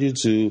motivated you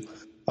to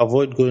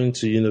avoid going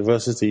to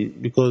university?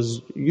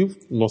 Because you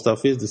must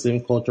have faced the same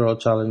cultural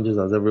challenges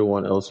as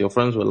everyone else. Your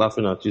friends were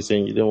laughing at you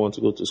saying you didn't want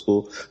to go to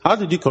school. How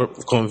did you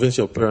convince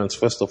your parents,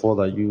 first of all,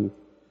 that you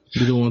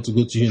didn't want to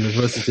go to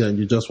university and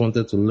you just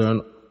wanted to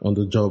learn on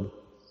the job?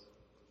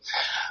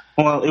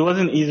 Well, it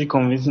wasn't easy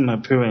convincing my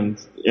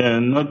parents.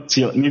 Not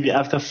till maybe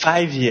after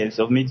 5 years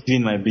of me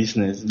doing my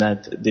business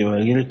that they were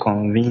really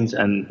convinced.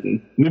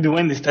 And maybe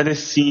when they started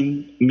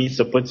seeing me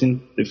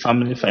supporting the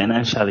family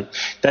financially,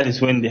 that is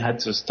when they had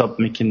to stop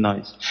making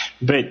noise.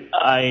 But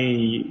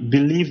I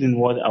believed in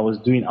what I was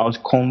doing. I was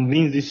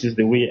convinced this is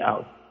the way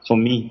out for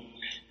me.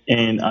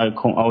 And I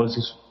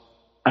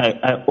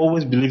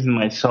always believed in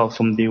myself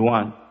from day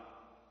one.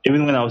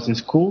 Even when I was in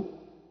school,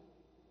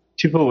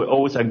 people were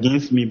always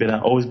against me, but I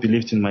always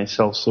believed in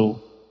myself.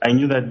 So I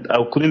knew that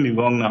I couldn't be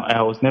wrong now.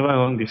 I was never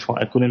wrong before.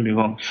 I couldn't be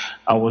wrong.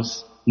 I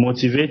was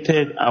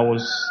motivated. I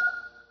was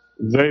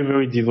very,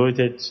 very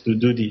devoted to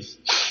do this.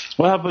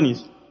 What happened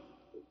is,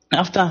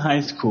 after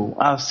high school,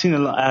 I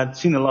had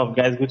seen a lot of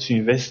guys go to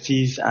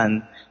universities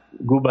and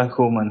go back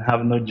home and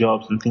have no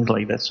jobs and things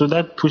like that. So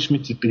that pushed me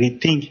to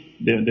rethink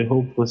the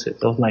whole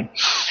process. I was like,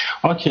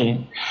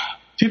 okay,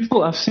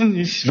 I've seen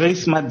this very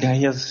smart guy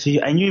here.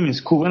 See, I knew him in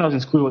school. When I was in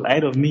school, he was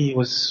ahead of me. He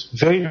was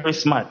very, very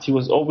smart. He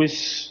was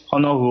always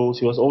honor rolls.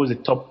 He was always the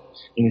top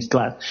in his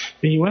class.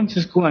 But he went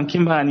to school and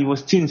came back and he was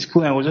still in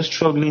school and was just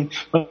struggling.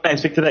 But I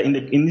expected that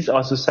in this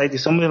our society,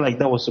 somebody like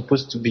that was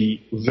supposed to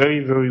be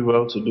very, very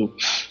well to do.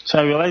 So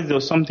I realized there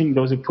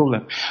was a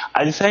problem.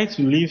 I decided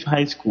to leave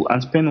high school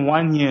and spend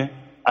 1 year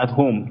at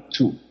home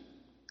to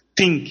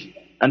think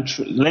and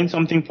learn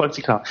something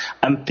practical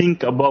and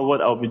think about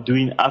what I'll be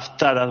doing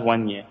after that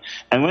 1 year.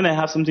 And when I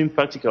have something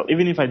practical,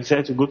 even if I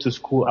decide to go to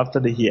school after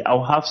the year,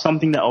 I'll have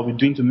something that I'll be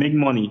doing to make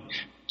money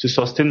to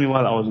sustain me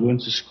while I was going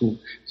to school,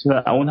 so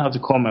that I won't have to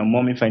call my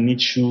mom if I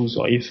need shoes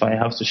or if I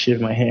have to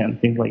shave my hair and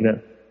things like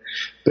that.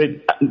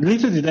 But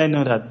little did I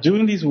know that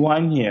during this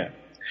 1 year,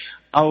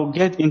 I will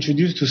get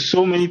introduced to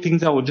so many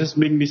things that will just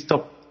make me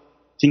stop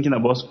thinking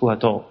about school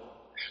at all.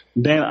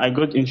 Then I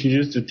got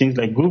introduced to things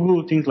like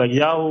Google, things like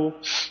Yahoo,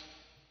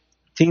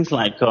 things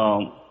like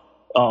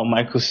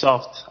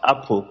Microsoft,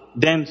 Apple.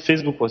 Then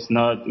Facebook was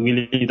not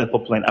really that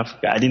popular in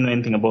Africa. I didn't know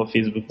anything about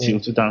Facebook till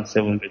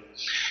 2007. But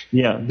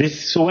yeah,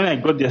 so when I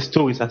got their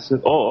stories, I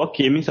said, oh,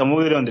 okay, it means I'm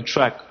already on the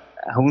track.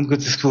 I won't go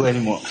to school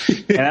anymore.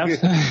 and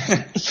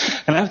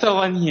after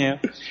 1 year,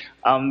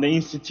 the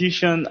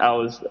institution I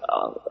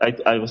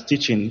was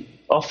teaching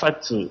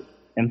offered to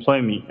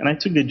employ me, and I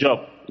took the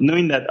job,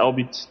 knowing that I'll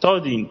be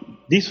studying.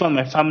 This one,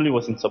 my family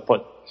was in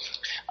support.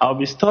 I'll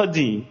be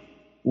studying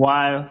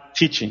while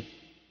teaching.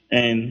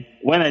 And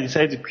when I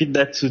decided to quit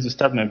that too to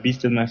start my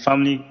business, my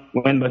family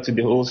went back to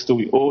the whole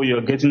story. Oh,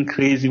 you're getting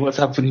crazy. What's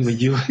happening with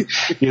you?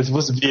 You're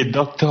supposed to be a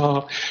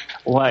doctor.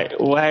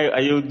 Why are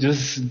you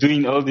just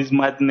doing all this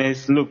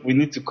madness? Look, we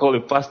need to call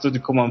a pastor to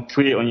come and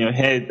pray on your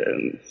head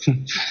and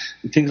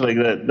things like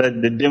that.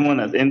 That the demon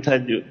has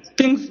entered you.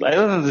 Things I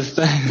don't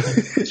understand.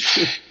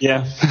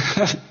 Yeah.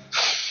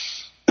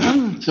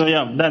 So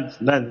yeah, that's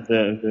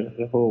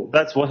the whole.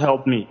 That's what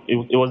helped me.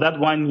 It was that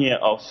 1 year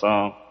of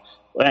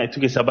when I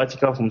took a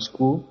sabbatical from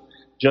school,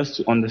 just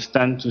to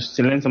understand,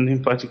 to learn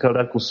something practical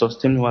that could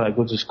sustain me while I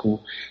go to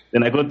school.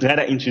 Then I got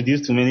rather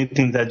introduced to many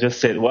things that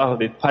just said, wow,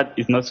 the part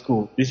is not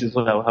school. This is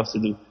what I will have to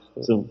do.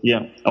 So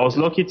yeah, I was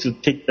lucky to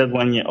take that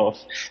 1 year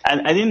off.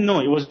 And I didn't know,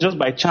 it was just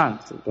by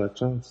chance. By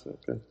chance,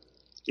 okay.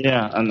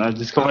 Yeah, and I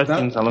discovered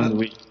things along the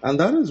way. And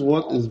that is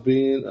what is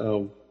being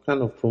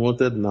kind of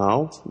promoted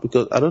now,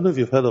 because I don't know if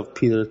you've heard of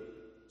Peter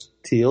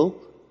Thiel.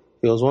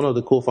 He was one of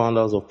the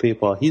co-founders of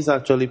PayPal. He's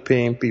actually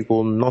paying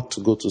people not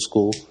to go to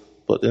school,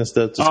 but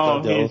instead to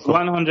start their own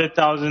company.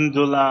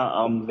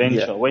 $100,000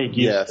 venture where he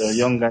gives a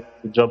young guy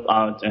to job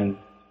out and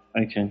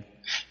okay.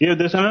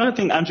 There's another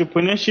thing.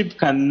 Entrepreneurship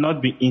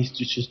cannot be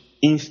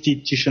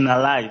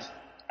institutionalized.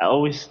 I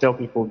always tell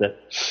people that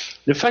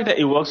the fact that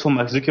it works for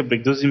Mark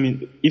Zuckerberg doesn't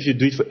mean if you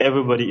do it for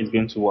everybody, it's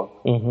going to work.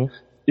 Mm-hmm.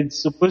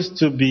 It's supposed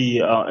to be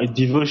a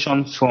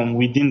devotion from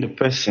within the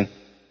person,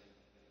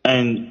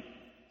 and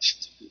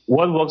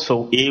what works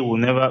for A will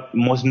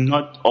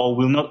not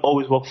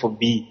always work for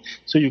B.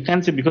 So you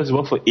can't say because it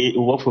worked for A, it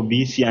will work for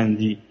B, C, and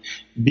D.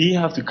 B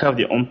have to carve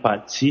their own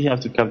part. C have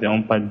to carve their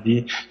own part.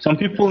 D. Some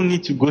people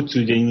need to go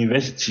to the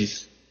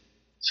universities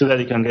so that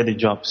they can get a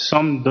job.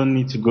 Some don't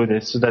need to go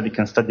there so that they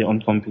can start their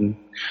own company.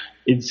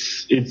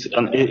 It's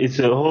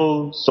a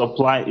whole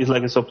supply. It's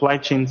like a supply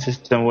chain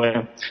system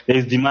where there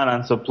is demand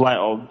and supply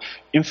of.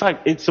 In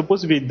fact, it's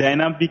supposed to be a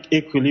dynamic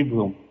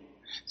equilibrium.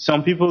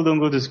 Some people don't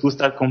go to school,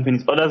 start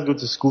companies. Others go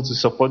to school to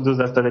support those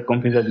that started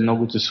companies that did not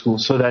go to school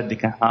so that they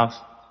can have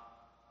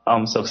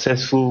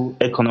successful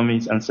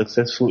economies and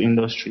successful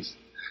industries.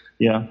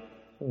 Yeah.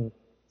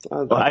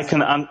 I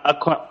can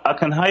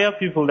hire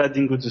people that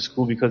didn't go to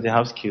school because they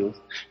have skills.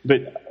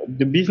 But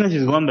the business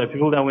is run by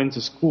people that went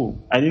to school.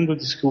 I didn't go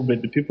to school,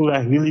 but the people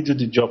that really do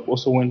the job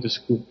also went to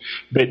school.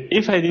 But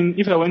if I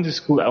went to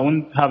school, I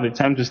wouldn't have the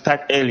time to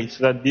start early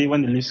so that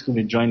when they leave school,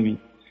 they join me.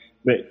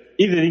 But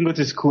if they didn't go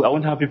to school, I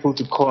wouldn't have people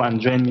to call and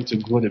join me to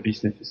grow the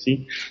business, you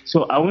see.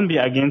 So I wouldn't be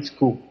against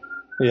school.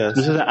 Yes.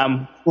 Because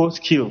I'm pro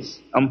skills.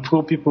 I'm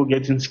pro people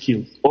getting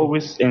skills.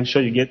 Always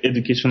ensure you get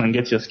education and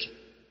get your skills.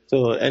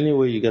 So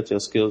anyway you get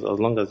your skills, as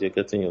long as you're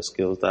getting your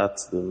skills,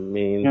 that's the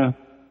main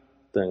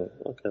thing.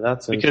 Okay,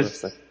 that's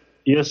interesting. Because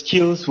your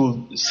skills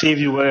will save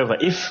you wherever.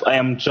 If I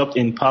am dropped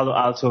in Palo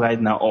Alto right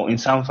now, or in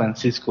San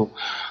Francisco,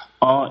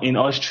 or in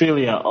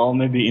Australia, or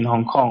maybe in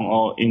Hong Kong,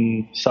 or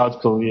in South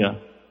Korea,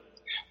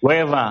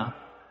 wherever,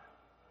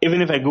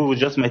 even if I go with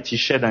just my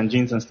t-shirt and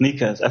jeans and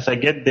sneakers, as I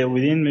get there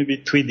within maybe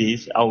 3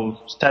 days, I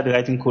will start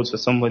writing codes for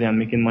somebody and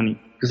making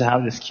money because I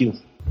have the skills.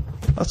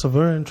 That's a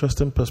very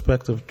interesting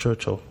perspective,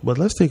 Churchill. But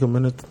let's take a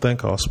minute to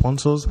thank our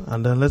sponsors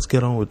and then let's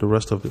get on with the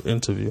rest of the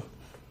interview.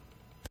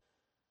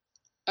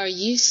 Are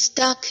you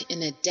stuck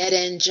in a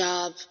dead-end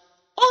job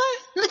or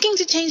looking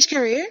to change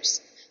careers?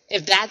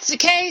 If that's the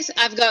case,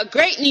 I've got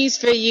great news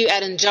for you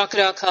at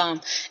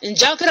Njoka.com.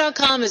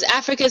 Njoka.com is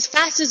Africa's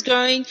fastest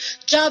growing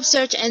job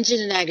search engine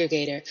and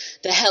aggregator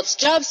that helps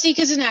job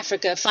seekers in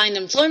Africa find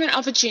employment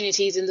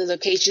opportunities in the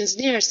locations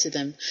nearest to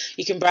them.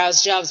 You can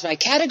browse jobs by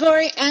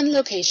category and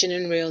location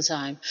in real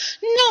time.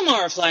 No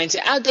more applying to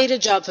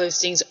outdated job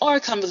postings or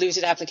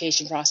convoluted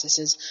application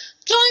processes.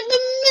 Join the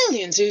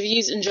millions who've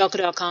used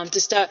Njoka.com to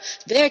start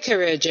their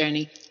career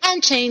journey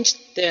and change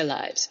their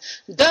lives.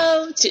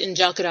 Go to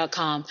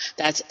Njoka.com.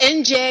 That's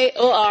NJORKU.com.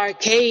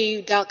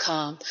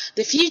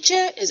 The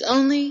future is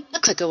only a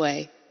click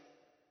away.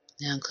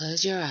 Now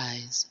close your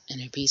eyes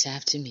and repeat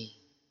after me.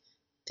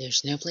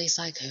 There's no place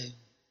like home.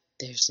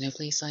 There's no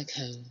place like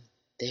home.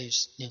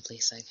 There's no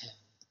place like home.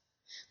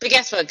 But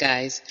guess what,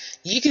 guys?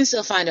 You can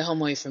still find a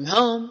home away from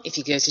home if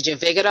you go to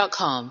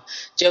JoeVega.com.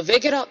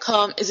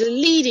 JoeVega.com is a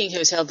leading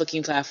hotel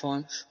booking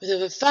platform with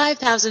over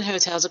 5,000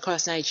 hotels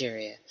across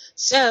Nigeria.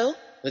 So,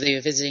 whether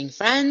you're visiting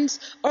friends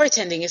or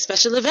attending a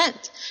special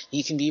event,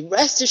 you can be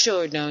rest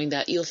assured knowing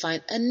that you'll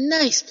find a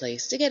nice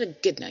place to get a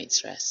good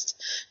night's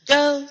rest.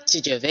 Go to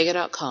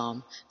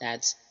JoeVega.com.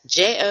 That's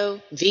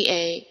JoVago.com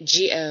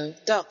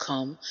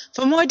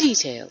for more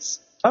details.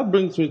 That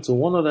brings me to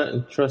one other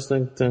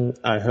interesting thing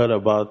I heard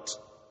about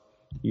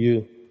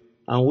you,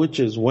 and which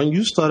is when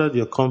you started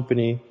your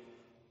company,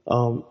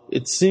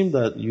 it seemed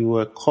that you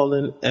were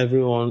calling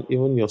everyone,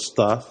 even your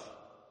staff,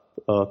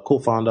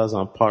 co-founders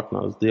and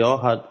partners, they all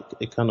had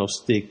a kind of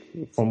stake.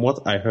 From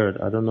what I heard,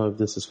 I don't know if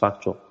this is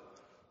factual,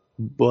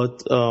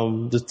 but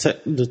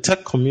the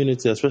tech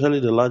community,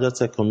 especially the larger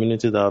tech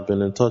community that I've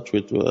been in touch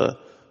with,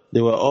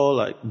 they were all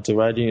like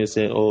deriding you,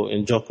 saying, "Oh,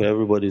 in Njoka,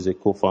 everybody's a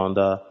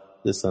co-founder,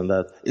 this and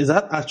that." Is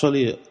that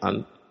actually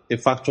a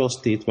factual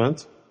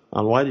statement?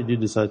 And why did you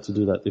decide to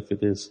do that, if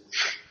it is?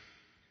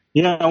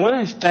 Yeah, when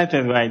I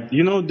started, right,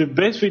 the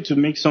best way to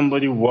make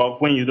somebody work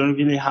when you don't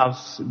really have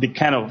the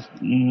kind of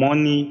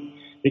money,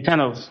 the kind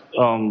of,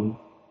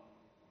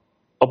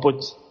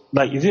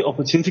 is it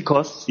opportunity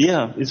cost?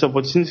 Yeah, it's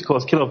opportunity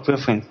cost, scale of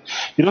preference.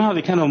 You don't have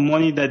the kind of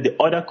money that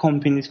the other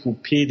companies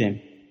could pay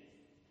them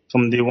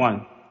from day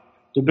one.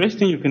 The best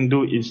thing you can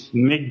do is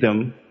make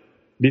them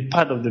be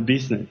part of the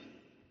business.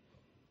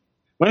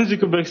 When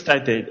Zuckerberg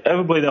started,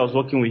 everybody that was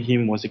working with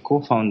him was a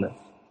co-founder.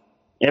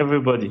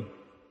 Everybody.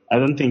 I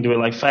don't think there were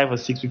like 5 or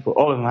 6 people.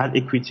 All of them had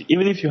equity.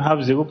 Even if you have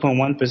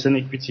 0.1%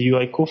 equity, you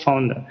are a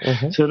co-founder.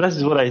 Mm-hmm. So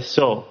that's what I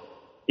saw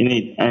in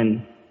it,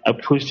 and I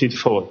pushed it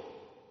forward.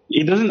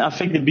 It doesn't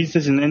affect the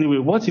business in any way.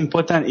 What's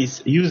important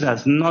is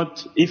users,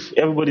 not if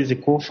everybody is a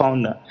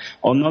co-founder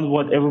or not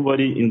what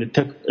everybody in the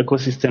tech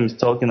ecosystem is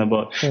talking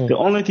about. Mm. The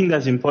only thing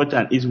that's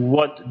important is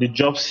what the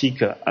job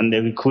seeker and the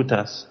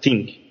recruiters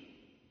think,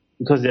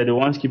 because they're the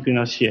ones keeping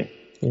us here.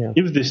 Yeah.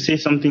 If they say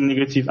something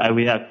negative, I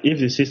react. If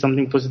they say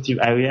something positive,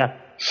 I react.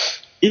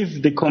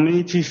 If the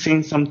community is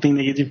saying something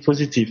negative,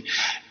 positive,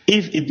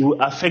 if it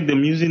will affect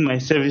them using my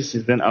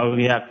services, then I'll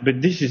react.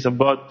 But this is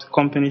about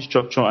company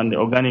structure and the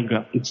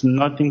organigram. It's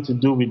nothing to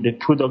do with the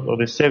product or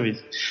the service.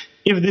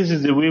 If this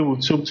is the way we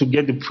took to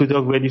get the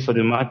product ready for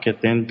the market,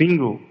 then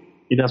bingo,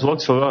 it has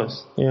worked for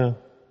us. Yeah.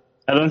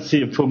 I don't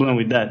see a problem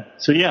with that.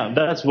 So yeah,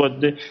 that's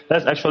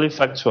actually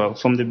factual.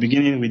 From the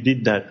beginning, we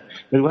did that.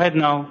 But right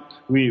now,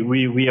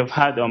 we have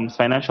had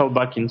financial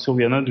backing, so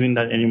we are not doing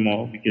that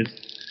anymore because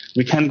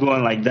we can't go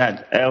on like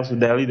that. Else we'll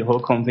dilute the whole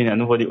company and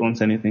nobody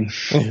owns anything.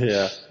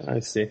 Yeah, I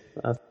see.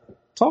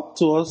 Talk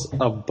to us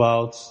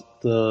about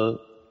the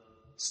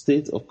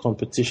state of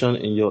competition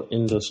in your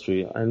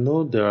industry. I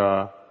know there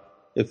are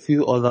a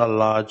few other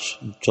large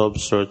job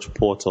search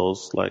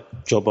portals like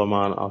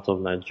Jobberman out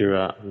of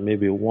Nigeria,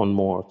 maybe one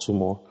more or two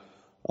more.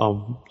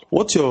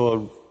 What's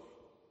your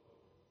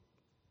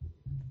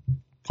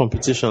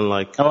competition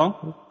like?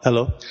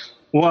 Hello?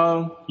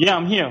 Well, yeah,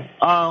 I'm here.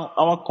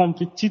 Our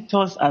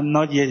competitors are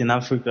not yet in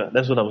Africa.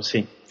 That's what I was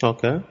saying.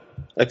 Okay.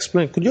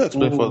 Explain. Could you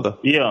explain further?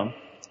 Yeah.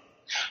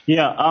 In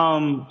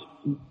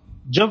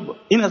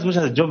as much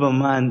as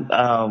Jobberman,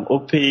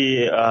 OPE,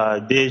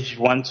 Dej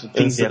want to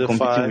think they are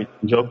competing with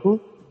Job,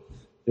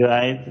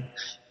 right?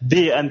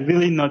 They are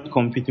really not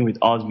competing with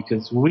us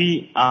because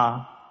we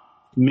are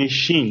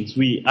machines.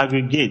 We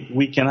aggregate.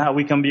 We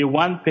can be a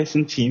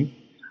one-person team,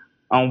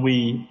 and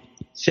we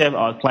serve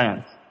our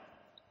clients.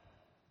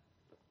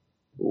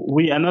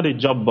 We are not a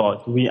job board.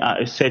 We are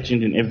a search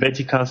engine, a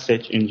vertical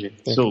search engine.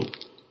 Okay. So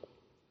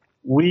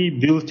we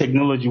build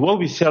technology. What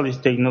we sell is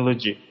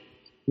technology.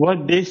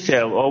 What they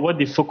sell or what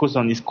they focus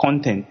on is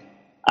content.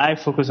 I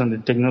focus on the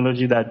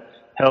technology that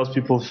helps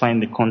people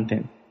find the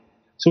content.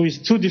 So it's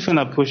two different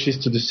approaches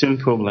to the same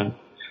problem.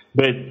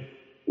 But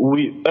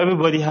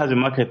everybody has a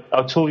market.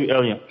 I told you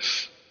earlier.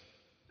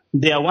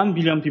 There are 1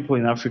 billion people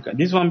in Africa.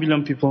 These 1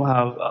 billion people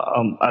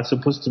are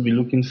supposed to be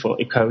looking for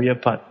a career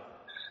path.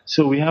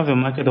 So we have a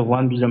market of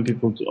 1 billion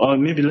people. Or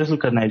maybe let's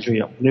look at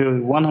Nigeria. There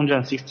are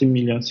 160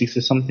 million,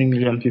 60-something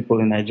million people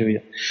in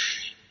Nigeria.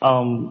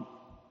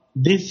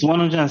 These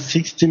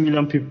 160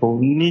 million people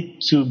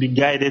need to be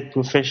guided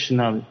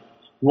professionally.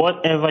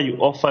 Whatever you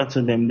offer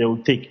to them, they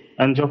will take.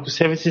 And job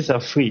services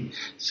are free.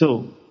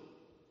 So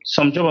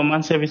Some job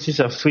and services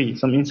are free.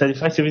 Some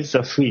in-certified services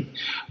are free.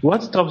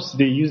 What stops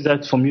the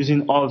user from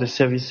using all the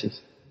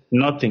services?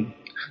 Nothing.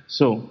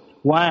 So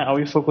why are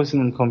we focusing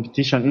on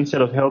competition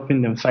instead of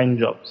helping them find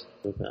jobs?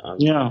 Okay.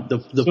 Yeah.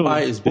 The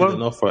pie is big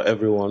enough for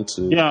everyone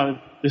to. Yeah.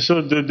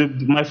 So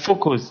my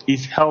focus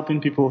is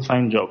helping people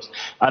find jobs,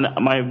 and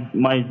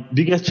my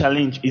biggest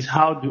challenge is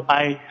how do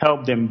I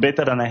help them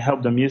better than I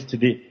helped them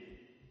yesterday.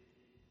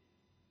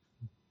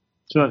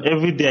 So that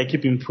every day I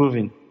keep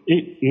improving,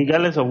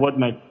 regardless of what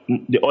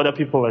the other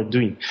people are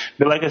doing.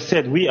 But like I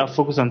said, we are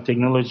focused on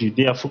technology.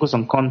 They are focused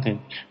on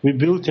content. We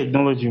build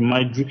technology.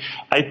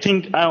 I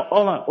think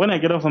when I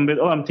get off from bed,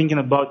 all I'm thinking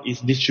about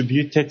is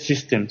distributed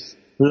systems,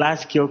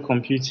 large-scale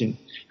computing.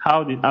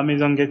 How did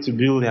Amazon get to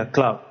build their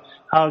cloud?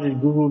 How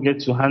did Google get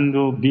to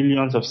handle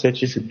billions of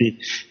searches a day?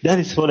 That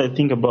is what I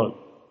think about.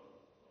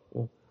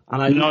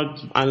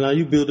 And are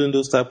you building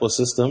those type of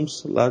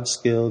systems, large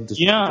scale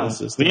distributed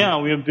systems? Yeah,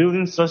 we are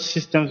building such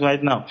systems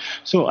right now.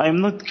 So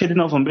I'm not getting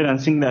off from bed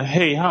and saying that,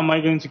 hey, how am I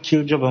going to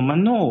kill Job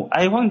Man? No,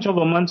 I want Job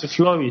Man to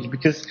flourish,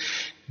 because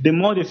the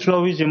more they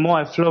flourish, the more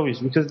I flourish,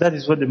 because that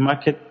is what the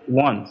market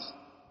wants.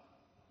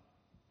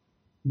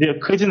 They are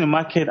creating a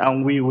market,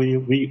 and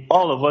we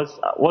all of us,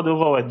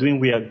 whatever we're doing,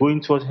 we are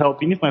going towards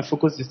helping. If my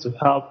focus is to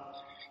help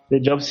the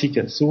job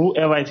seekers, so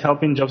whoever is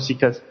helping job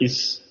seekers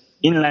is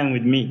in line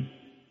with me.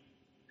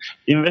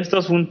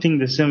 Investors won't think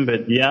the same,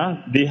 but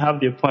yeah, they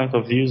have their point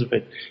of views.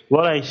 But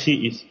what I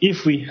see is,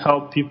 if we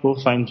help people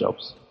find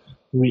jobs,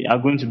 we are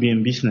going to be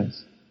in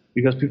business,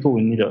 because people will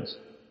need us.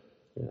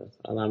 Yes.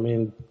 And I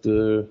mean,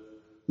 the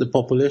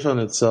population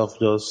itself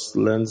just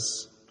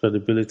lends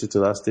credibility to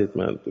that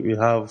statement. We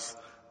have,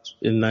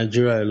 in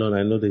Nigeria alone,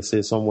 I know they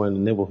say somewhere in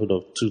the neighborhood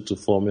of 2 to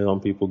 4 million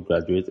people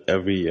graduate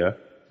every year.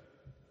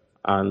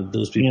 And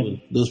those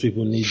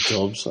people need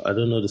jobs. I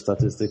don't know the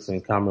statistics in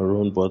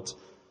Cameroon, but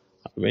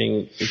I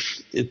mean,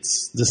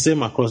 it's the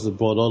same across the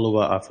board all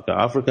over Africa.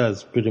 Africa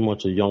is pretty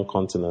much a young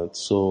continent,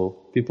 so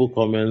people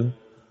coming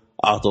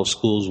out of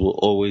schools will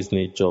always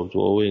need jobs,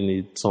 will always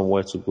need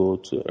somewhere to go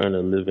to earn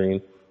a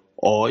living,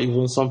 or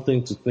even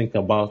something to think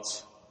about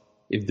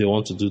if they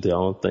want to do their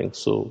own thing.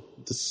 So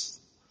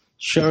this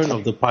sharing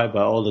of the pie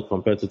by all the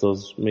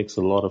competitors makes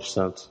a lot of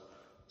sense.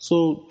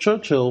 So,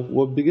 Churchill,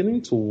 we're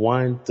beginning to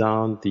wind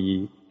down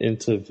the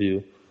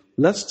interview.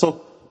 Let's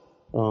talk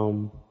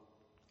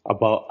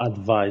about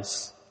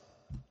advice.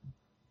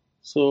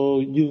 So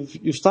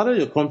you've started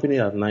your company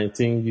at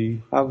 19.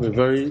 You have a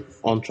very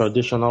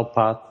untraditional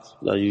path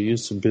that you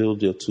used to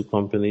build your two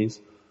companies.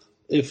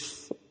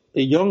 If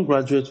a young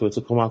graduate were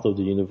to come out of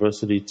the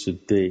university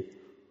today,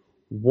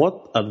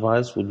 what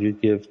advice would you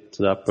give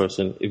to that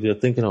person if they're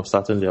thinking of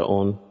starting their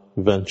own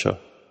venture?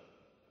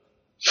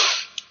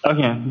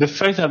 Okay, the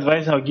first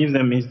advice I'll give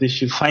them is they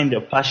should find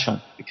their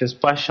passion, because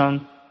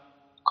passion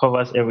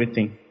covers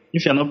everything.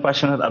 If you're not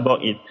passionate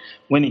about it,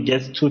 when it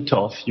gets too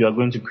tough, you are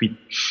going to quit.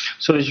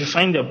 So they should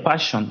find their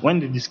passion. When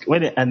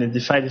they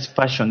identify this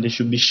passion, they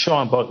should be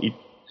sure about it.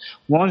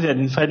 Once they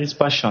identify this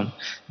passion,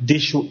 they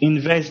should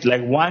invest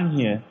like 1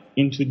 year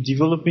into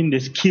developing the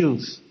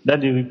skills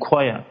that they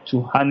require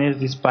to harness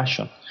this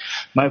passion.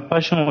 My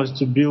passion was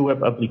to build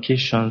web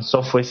applications,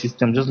 software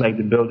systems, just like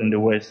the build in the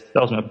West.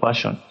 That was my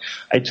passion.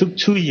 I took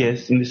 2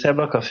 years in the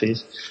cyber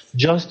cafes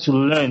just to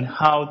learn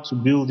how to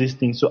build these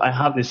things, so I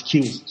have the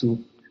skills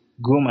to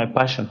grow my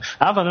passion.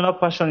 I have another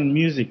passion in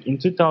music. In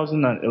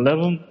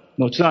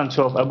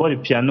 2012, I bought a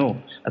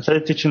piano. I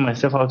started teaching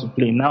myself how to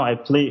play. Now I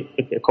play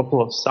a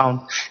couple of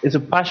sounds. It's a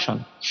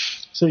passion.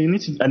 So you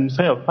need to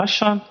identify your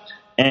passion,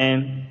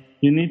 and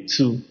you need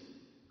to,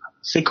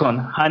 second,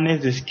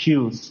 harness the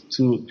skills.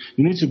 You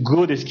need to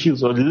grow the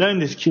skills or learn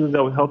the skills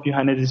that will help you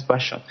harness this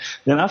passion.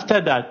 Then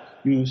after that,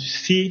 you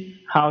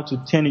see how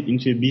to turn it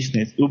into a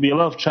business. It will be a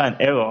lot of try and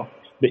error.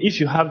 But if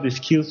you have the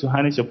skills to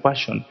harness your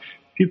passion,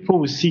 people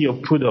will see your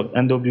product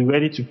and they'll be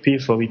ready to pay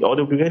for it, or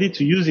they'll be ready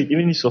to use it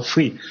even if it's for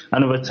free.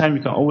 And over time,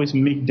 you can always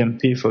make them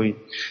pay for it.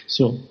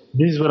 So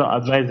this is what I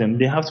advise them.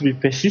 They have to be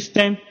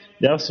persistent.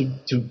 They have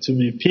to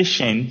be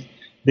patient.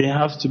 They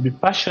have to be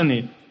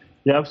passionate.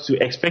 They have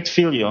to expect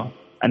failure,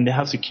 and they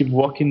have to keep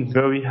working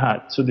very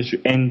hard. So they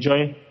should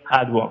enjoy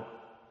hard work.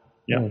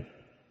 Yeah.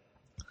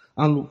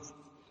 And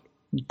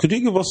could you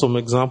give us some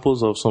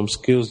examples of some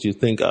skills you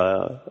think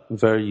are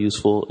very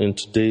useful in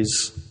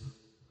today's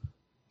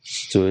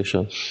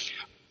situation?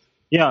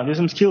 Yeah, there's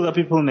some skills that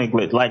people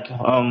neglect, like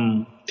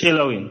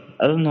tailoring.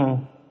 I don't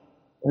know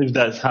if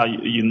that's how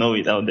you know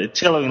it out there.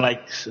 Tailoring,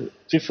 like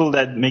people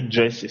that make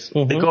dresses.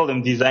 Mm-hmm. They call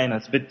them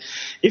designers. But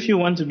if you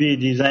want to be a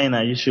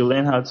designer, you should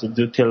learn how to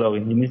do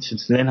tailoring. You need to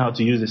learn how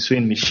to use a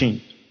sewing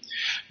machine.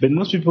 But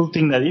most people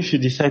think that if you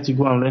decide to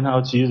go and learn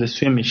how to use a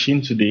sewing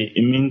machine today,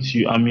 it means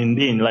you are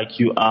mundane, like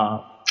you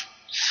are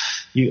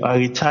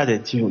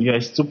retarded, you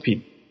are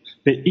stupid.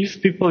 But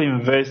if people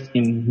invest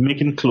in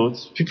making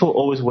clothes, people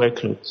always wear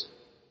clothes.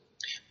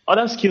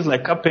 Other skills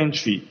like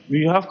carpentry,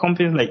 we have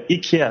companies like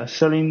IKEA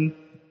selling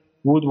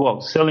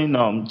woodwork,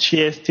 selling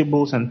chairs,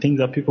 tables, and things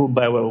that people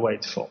buy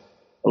worldwide for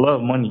a lot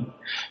of money.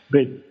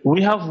 But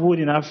we have wood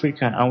in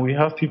Africa, and we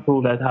have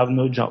people that have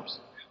no jobs.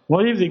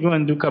 What if they go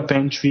and do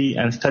carpentry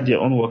and start their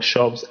own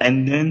workshops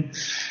and then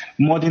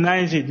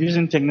modernize it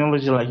using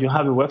technology? Like you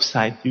have a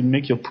website, you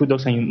make your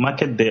products and you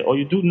market there, or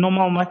you do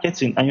normal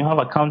marketing and you have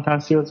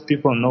accountants, sales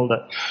people and all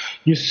that.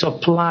 You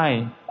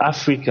supply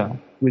Africa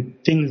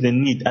with things they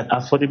need at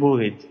affordable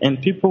rates and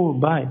people will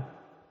buy.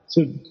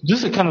 So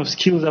those are the kind of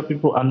skills that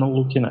people are not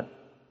looking at,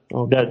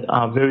 that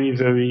are very,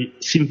 very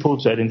simple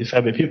to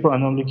identify, but people are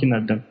not looking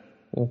at them.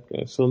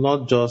 Okay, so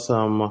not just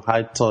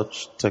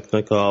high-touch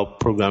technical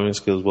programming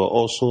skills, but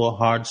also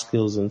hard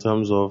skills in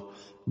terms of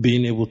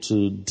being able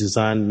to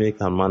design,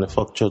 make, and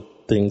manufacture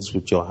things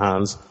with your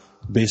hands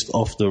based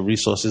off the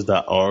resources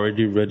that are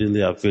already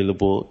readily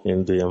available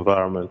in the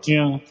environment.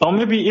 Yeah, or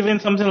maybe even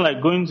something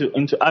like going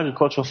into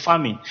agriculture,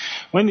 farming.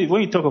 When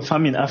you talk of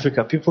farming in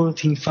Africa, people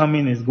think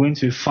farming is going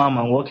to farm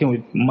and working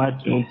with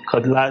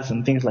cutlass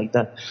and things like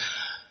that.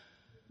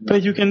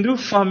 But you can do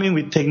farming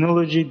with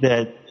technology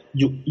that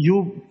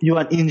you're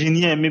an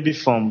engineer, maybe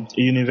from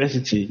a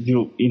university,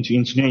 you into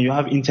engineering, you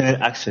have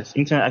internet access.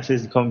 Internet access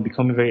is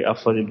becoming very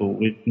affordable.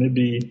 With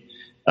maybe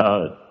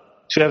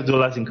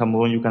 $12 in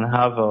Cameroon, you can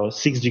have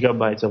 6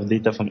 gigabytes of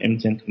data from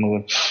MTN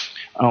Cameroon.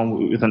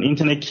 With an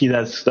internet key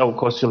that will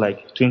cost you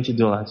like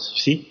 $20.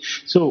 See?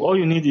 So all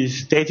you need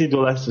is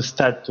 $30 to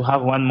start to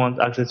have 1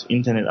 month access to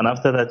internet, and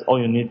after that all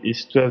you need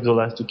is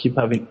 $12 to keep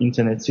having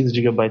internet, 6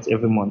 gigabytes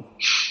every month.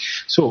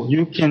 So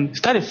you can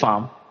start a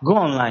farm, go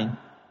online,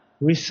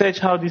 research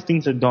how these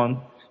things are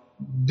done,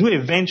 do a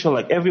venture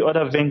like every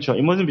other venture.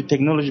 It mustn't be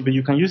technology, but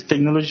you can use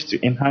technology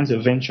to enhance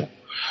your venture.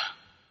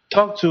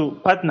 Talk to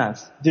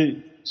partners.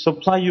 They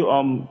supply you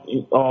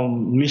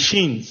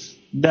machines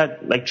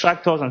that, like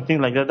tractors and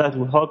things like that, that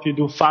will help you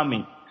do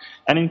farming.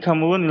 And in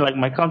Cameroon, like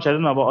my country, I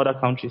don't know about other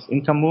countries.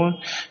 In Cameroon,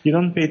 you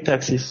don't pay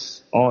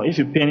taxes, or if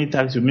you pay any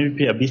tax, you maybe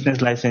pay a business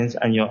license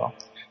and your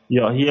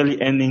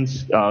yearly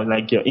earnings,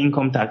 like your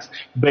income tax,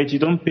 but you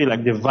don't pay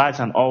like the VAT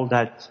and all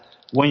that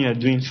when you're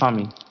doing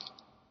farming.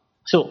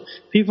 So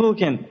people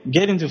can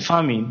get into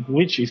farming,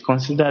 which is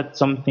considered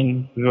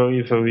something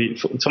very, very,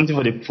 something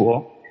for the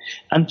poor,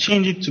 and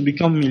change it to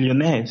become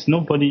millionaires.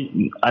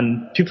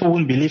 And people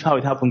won't believe how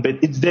it happened,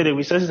 but it's there, the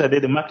resources are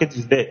there, the market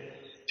is there.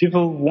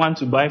 People want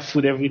to buy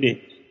food every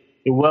day.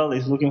 The world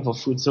is looking for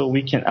food, so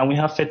we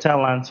have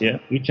fertile lands here,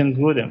 we can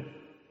grow them.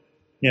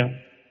 Yeah.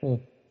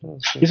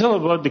 It's all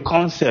about the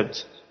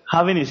concept.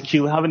 Having a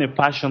skill, having a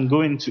passion,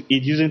 going to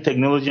it, using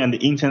technology and the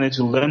internet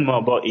to learn more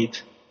about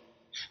it,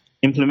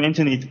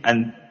 implementing it,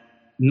 and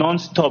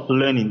non-stop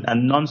learning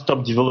and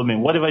non-stop development,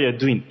 whatever you're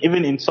doing,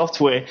 even in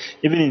software,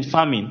 even in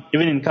farming,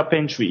 even in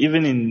carpentry,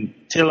 even in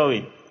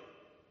tailoring.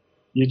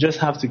 You just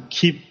have to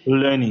keep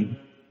learning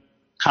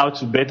how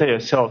to better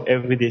yourself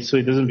every day so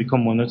it doesn't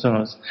become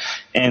monotonous,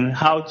 and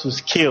how to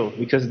scale,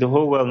 because the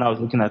whole world now is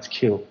looking at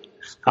scale.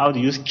 How do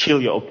you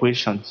scale your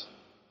operations?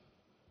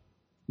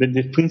 But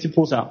the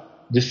principles are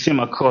the same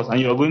across, and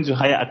you're going to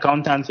hire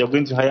accountants, you're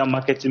going to hire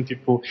marketing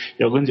people,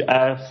 you're going to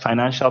hire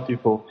financial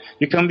people.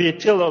 You can be a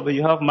tailor, but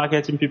you have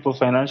marketing people,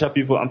 financial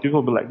people, and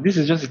people will be like, this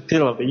is just a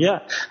tailor. But yeah,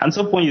 at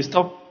some point you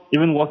stop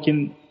even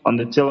working on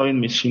the tailoring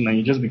machine and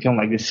you just become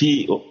like the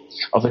CEO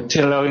of a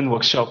tailoring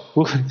workshop.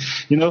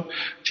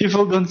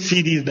 People don't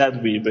see this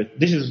that way, but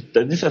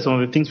these are some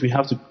of the things we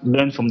have to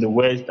learn from the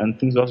West and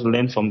things we have to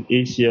learn from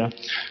Asia,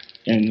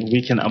 and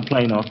we can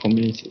apply in our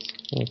communities.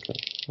 Okay,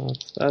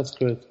 that's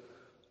great.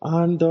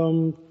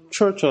 And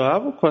Churchill, I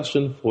have a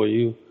question for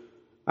you,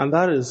 and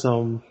that is,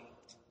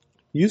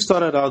 you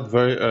started out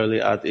very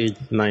early at age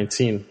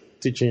 19,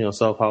 teaching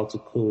yourself how to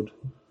code.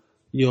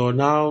 You're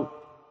now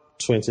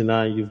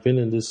 29, you've been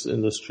in this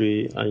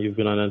industry, and you've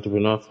been an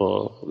entrepreneur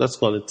for, let's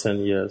call it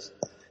 10 years.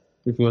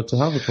 If you were to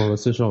have a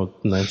conversation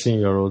with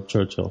 19-year-old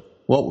Churchill,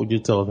 what would you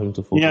tell him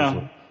to focus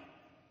on?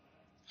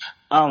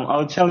 I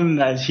would tell him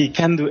that he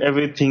can do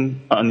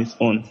everything on his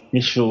own.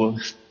 He should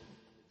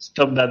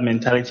stop that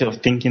mentality of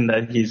thinking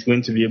that he's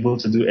going to be able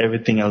to do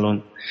everything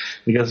alone.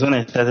 Because when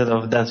I started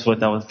off, that's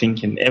what I was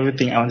thinking.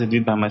 Everything I want to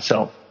do by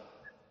myself.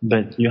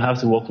 But you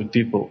have to work with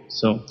people.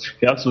 So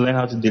you have to learn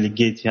how to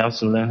delegate. You have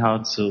to learn how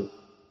to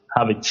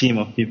have a team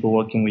of people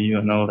working with you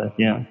and all that,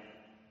 yeah.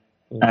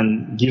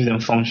 And give them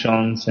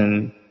functions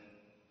and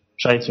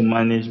try to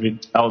manage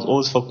with. I was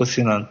always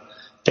focusing on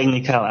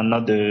technical and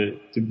not the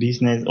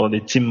business or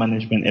the team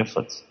management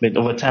efforts. But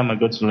over time, I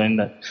got to learn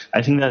that.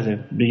 I think that's the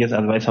biggest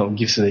advice I would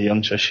give to the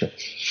young Churchill.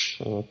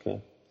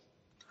 Okay.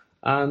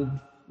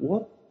 And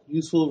what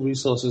useful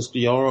resources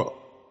you're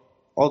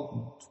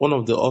one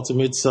of the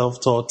ultimate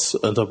self-taught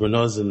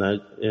entrepreneurs in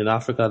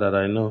Africa that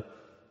I know.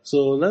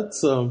 So let's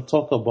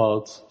talk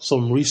about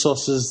some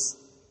resources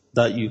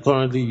that you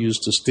currently use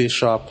to stay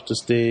sharp, to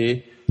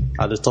stay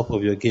at the top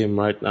of your game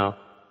right now.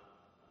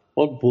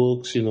 What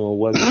books,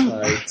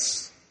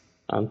 websites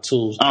and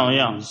tools do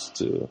you use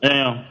to?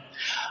 Yeah.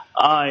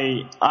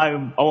 I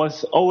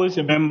was always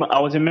a member. I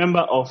was a member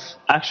of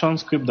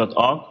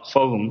actionscript.org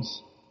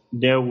forums.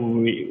 There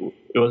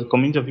it was a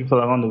community of people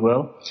around the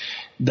world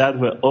that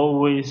were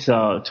always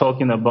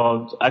talking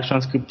about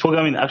ActionScript,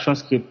 programming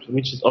ActionScript,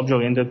 which is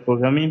object-oriented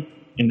programming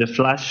in the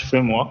Flash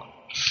framework.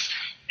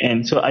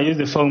 And so I use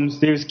the forums.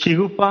 There's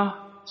Kirupa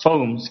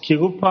forums.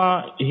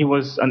 Kirupa, he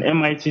was an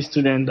MIT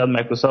student that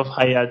Microsoft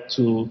hired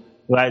to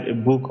write a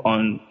book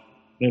on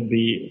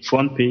maybe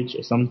front page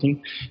or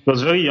something. He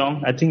was very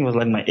young. I think he was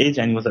like my age,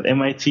 and he was at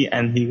MIT,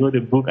 and he wrote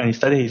a book, and he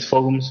started his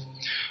forums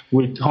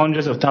with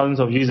hundreds of thousands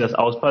of users.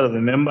 I was part of the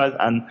members,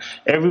 and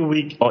every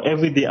week or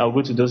every day I'll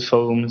go to those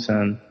forums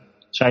and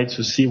try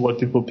to see what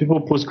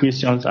people post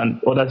questions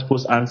and others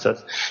post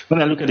answers.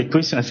 When I look at the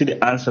question, I see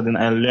the answer, then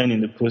I learn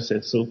in the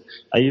process. So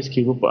I use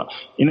Kirupa.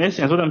 In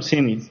essence, what I'm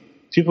saying is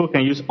people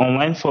can use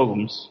online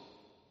forums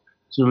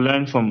to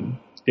learn from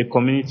the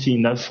community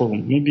in that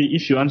forum. Maybe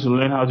if you want to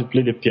learn how to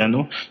play the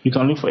piano, you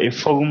can look for a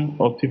forum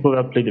of people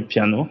that play the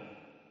piano,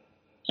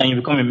 and you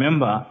become a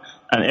member,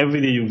 and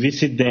every day you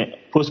visit them,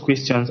 post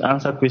questions,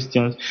 answer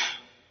questions.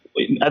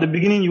 At the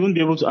beginning, you won't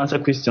be able to answer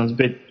questions,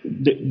 but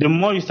the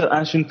more you start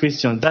answering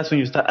questions, that's when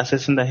you start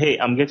assessing that, hey,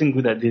 I'm getting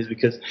good at this.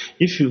 Because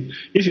if you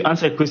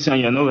answer a question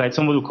and you're not right,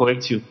 somebody will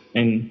correct you.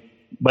 And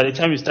by the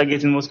time you start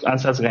getting most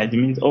answers right, it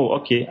means, oh,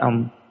 okay,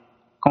 I'm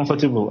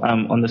comfortable,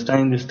 I'm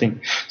understanding this thing.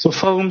 So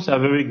forums are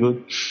very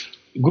good.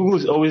 Google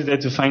is always there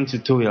to find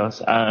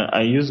tutorials.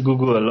 I use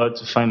Google a lot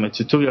to find my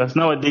tutorials.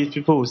 Nowadays,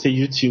 people will say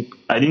YouTube.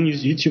 I didn't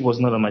use YouTube, was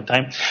not on my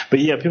time. But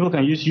yeah, people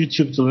can use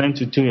YouTube to learn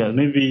tutorials.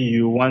 Maybe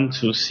you want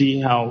to see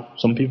how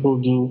some people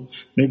do,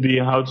 maybe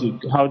how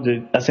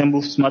they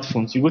assemble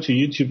smartphones. You go to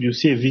YouTube, you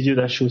see a video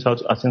that shows how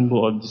to assemble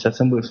or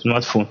disassemble a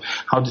smartphone,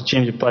 how to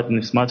change a part in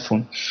a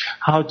smartphone,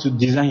 how to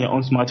design your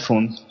own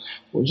smartphones.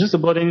 Or just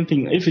about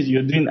anything. If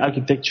you're doing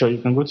architecture,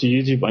 you can go to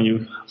YouTube and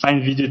you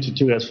find video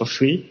tutorials for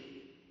free.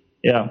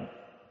 Yeah.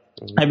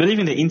 I believe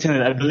in the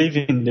internet. I believe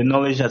in the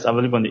knowledge that's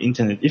available on the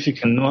internet. If you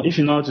know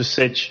how to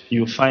search,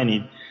 you find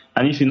it,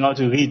 and if you know how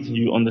to read,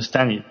 you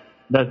understand it.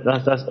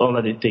 That's all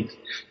that it takes.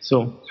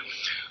 So,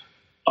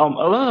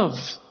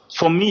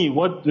 for me,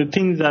 what the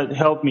things that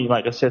help me,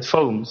 like I said,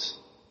 forums,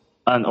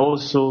 and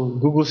also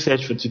Google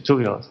search for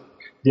tutorials.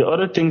 The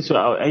other things,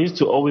 I used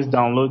to always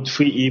download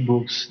free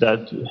ebooks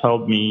that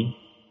help me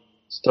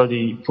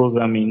study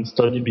programming,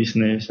 study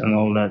business, and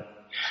all that.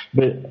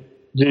 But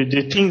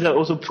the things that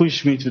also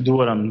push me to do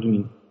what I'm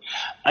doing.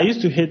 I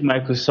used to hate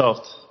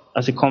Microsoft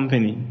as a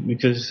company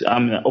because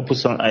I'm an open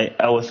source.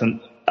 I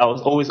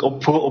was always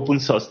pro open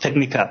source,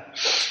 technical.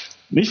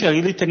 If you're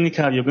really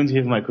technical, you're going to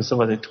hate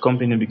Microsoft as a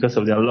company because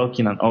of their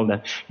locking and all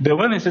that. But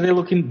when I started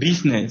looking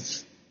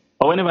business,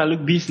 or whenever I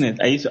look business,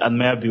 I used to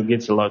admire Bill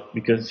Gates a lot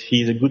because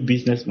he's a good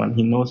businessman.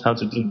 He knows how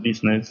to do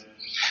business.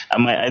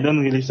 I don't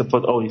really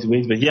support all his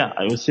ways, but yeah,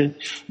 I would say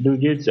Bill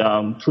Gates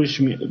pushed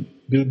me.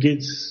 Bill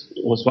Gates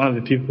was one of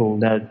the people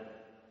that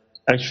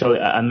actually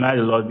I admired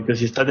a lot because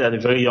he started at a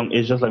very young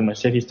age, just like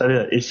myself. He started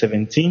at age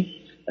 17,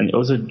 and he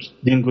also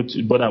didn't go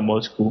to bother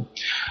about school.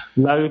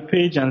 Larry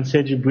Page and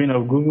Sergey Brin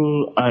of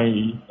Google,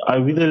 I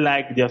really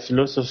like their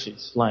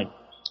philosophies, like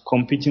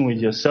competing with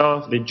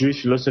yourself, the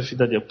Jewish philosophy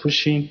that they're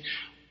pushing.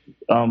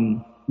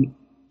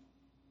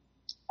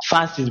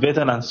 Fast is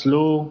better than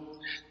slow.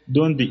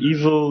 Don't be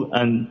evil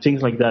and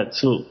things like that.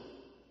 So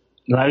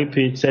Larry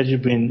Page, Sergey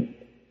Brin,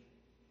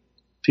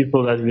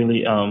 people that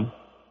really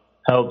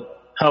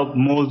help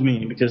mold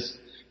me, because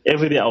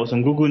every day I was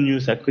on Google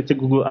News. I created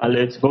Google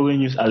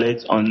News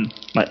alerts on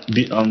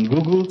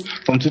Google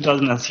from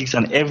 2006,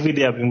 and every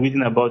day I've been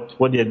reading about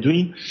what they're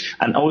doing,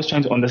 and always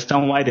trying to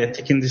understand why they're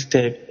taking this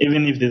step,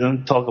 even if they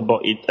don't talk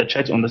about it. I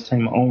try to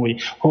understand in my own way.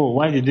 Oh,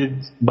 why did they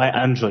buy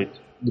Android?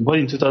 They bought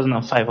in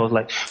 2005. I was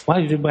like, why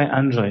did they buy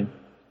Android?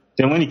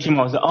 Then when it came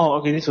out, I was like, oh,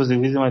 okay, this was the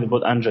reason why they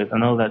bought Android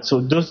and all that.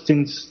 So those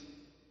things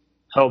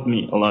help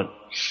me a lot.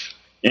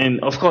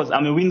 And of course,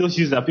 I'm a Windows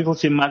user. People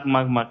say Mac.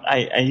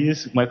 I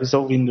use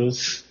Microsoft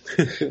Windows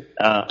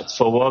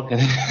for work.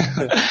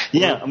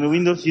 Yeah, I'm a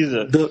Windows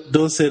user.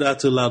 Don't say that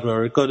too loud. We're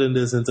recording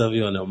this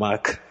interview on your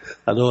Mac.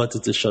 I don't want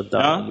it to shut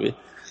down.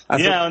 I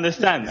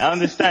understand,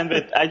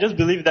 but I just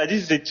believe that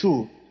this is a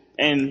tool.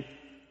 And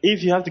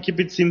if you have to keep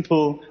it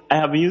simple, I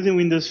have been using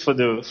Windows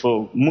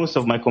for most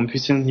of my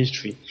computing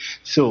history.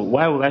 So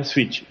why would I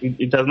switch?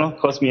 It does not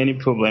cause me any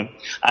problem.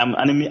 I'm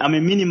a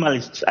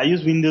minimalist. I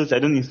use Windows. I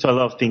don't install a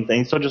lot of things. I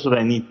install just what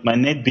I need. My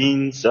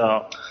NetBeans,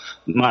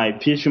 my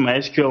PHP, my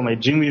SQL, my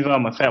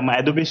Dreamweaver, my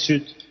Adobe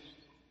Suite.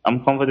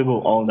 I'm comfortable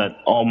with all that.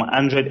 Or my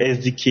Android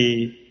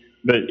SDK.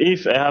 But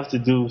if I have to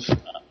do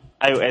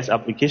iOS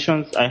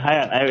applications, I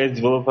hire an iOS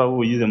developer who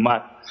will use a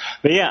Mac.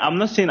 But yeah, I'm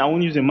not saying I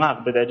won't use a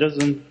Mac, but I just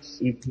don't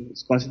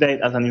consider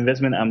it as an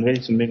investment I'm ready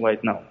to make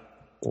right now.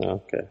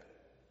 Okay.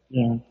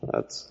 Yeah.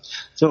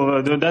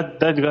 So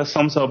that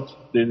sums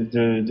up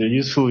the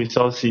useful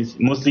resources.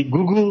 Mostly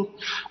Google,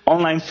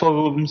 online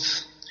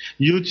forums,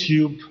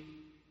 YouTube,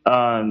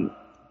 for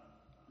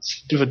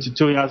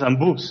tutorials and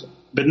books.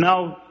 But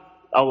now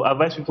I will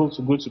advise people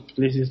to go to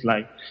places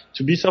like,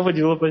 to be software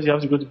developers, you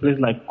have to go to places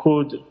like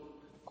Code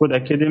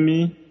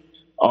Academy,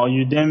 or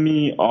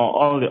Udemy, or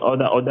all the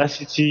other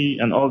Audacity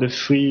and all the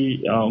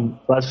free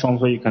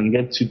platforms where you can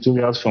get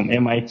tutorials from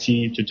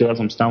MIT, tutorials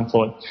from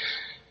Stanford.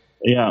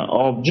 Yeah,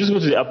 or just go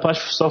to the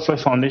Apache Software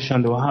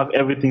Foundation. They will have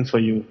everything for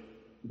you.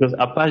 because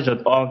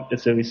Apache.org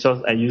is a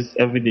resource I use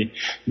every day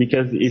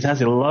because it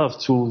has a lot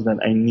of tools that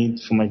I need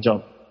for my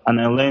job. And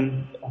I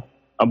learn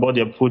about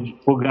their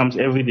programs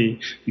every day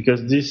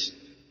because this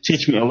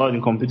teach me a lot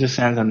in computer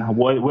science and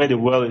where the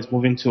world is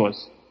moving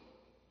towards.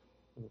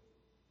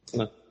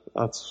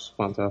 That's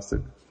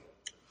fantastic.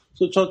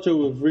 So,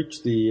 Churchill, we've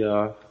reached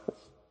the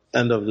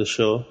end of the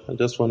show. I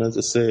just wanted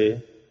to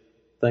say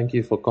thank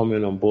you for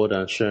coming on board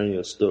and sharing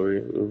your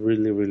story. We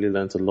really, really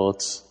learned a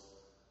lot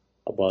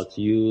about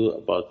you,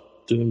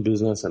 about doing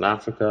business in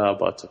Africa,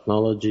 about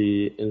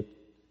technology,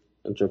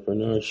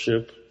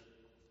 entrepreneurship.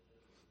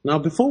 Now,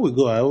 before we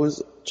go, I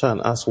always try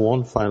and ask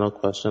one final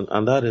question,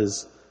 and that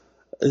is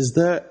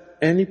there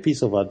any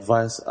piece of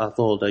advice at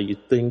all that you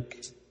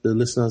think the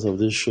listeners of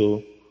this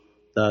show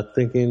that are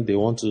thinking they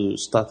want to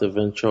start a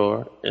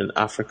venture in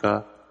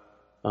Africa,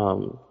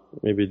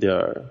 maybe they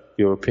are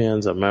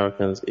Europeans,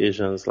 Americans,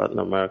 Asians, Latin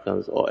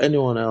Americans, or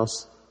anyone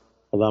else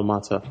for that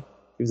matter,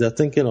 if they're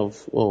thinking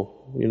of,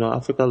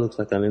 Africa looks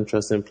like an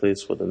interesting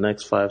place for the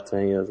next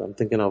 5-10 years, I'm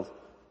thinking of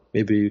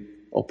maybe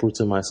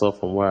uprooting myself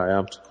from where I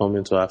am to come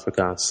into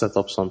Africa and set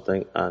up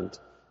something and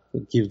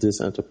give this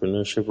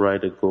entrepreneurship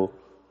ride a go.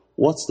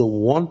 What's the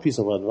one piece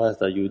of advice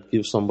that you would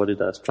give somebody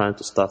that's trying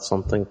to start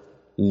something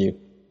new?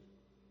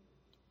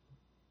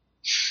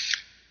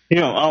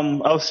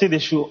 I'll say they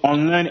should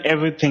unlearn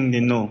everything they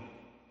know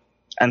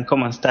and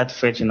come and start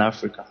fresh in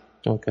Africa.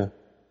 Okay.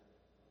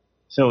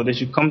 So they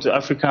should come to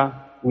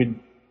Africa with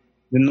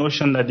the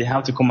notion that they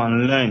have to come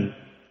and learn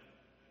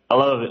a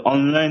lot of it,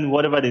 unlearn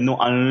whatever they know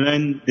and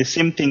learn the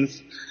same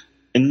things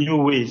in new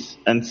ways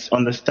and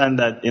understand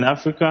that in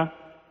Africa,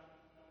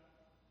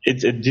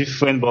 it's a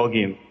different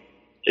ballgame.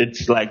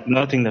 It's like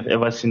nothing they've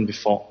ever seen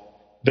before.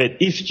 But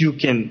if you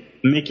can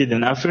make it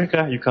in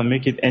Africa, you can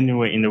make it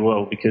anywhere in the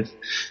world because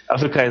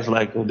Africa is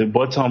like the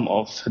bottom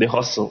of the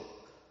hustle.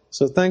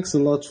 So thanks a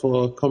lot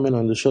for coming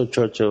on the show,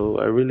 Churchill.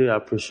 I really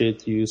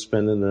appreciate you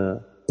spending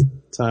the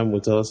time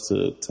with us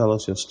to tell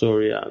us your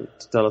story and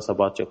to tell us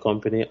about your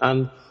company.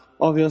 And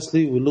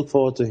obviously, we look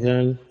forward to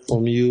hearing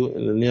from you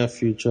in the near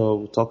future.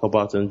 We'll talk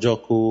about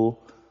Njoku,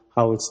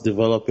 how it's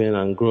developing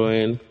and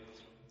growing.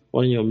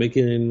 When you're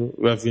making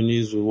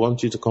revenues, we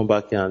want you to come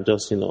back here and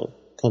just,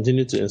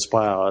 continue to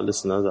inspire our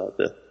listeners out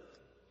there.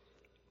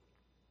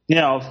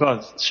 Yeah, of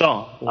course.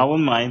 Sure. I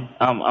won't mind.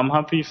 I'm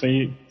happy for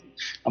you.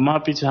 I'm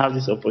happy to have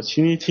this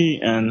opportunity,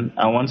 and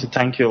I want to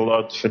thank you a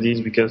lot for this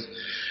because,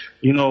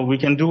 we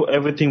can do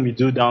everything we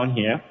do down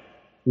here.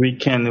 We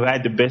can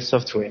write the best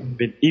software,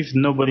 but if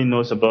nobody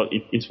knows about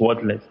it, it's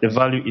worthless. The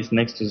value is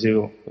next to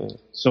zero.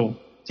 So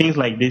things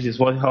like this is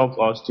what helps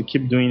us to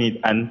keep doing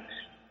it and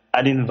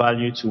adding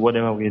value to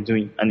whatever we're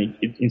doing. And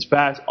it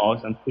inspires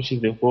us and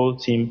pushes the whole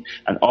team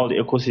and all the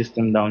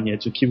ecosystem down here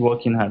to keep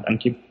working hard and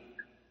keep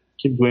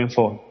going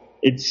forward.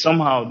 It's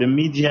somehow the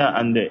media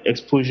and the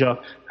exposure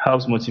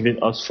helps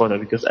motivate us further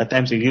because at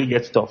times it really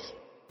gets tough.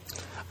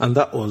 And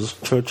that was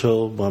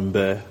Churchill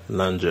Mambe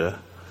Nanje,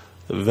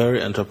 a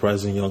very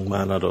enterprising young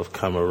man out of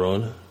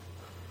Cameroon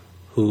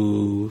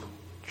who,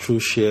 through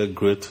sheer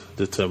grit,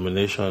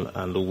 determination,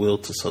 and the will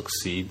to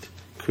succeed,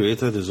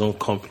 created his own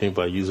company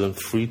by using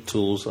free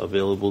tools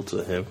available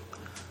to him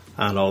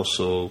and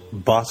also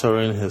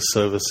bartering his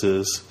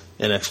services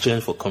in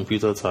exchange for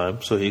computer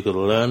time so he could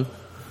learn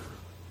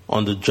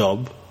on the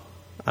job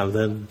and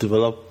then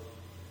develop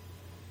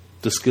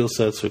the skill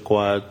sets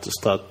required to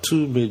start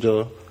 2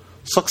 major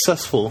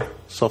successful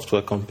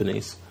software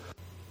companies.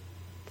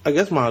 I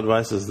guess my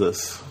advice is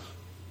this.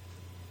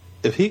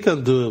 If he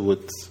can do it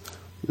with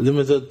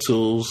limited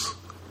tools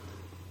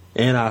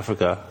in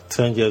Africa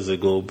 10 years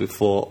ago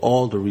before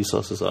all the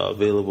resources are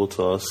available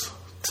to us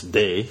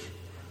today,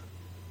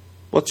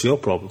 what's your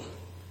problem?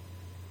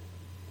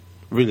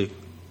 Really,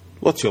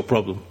 what's your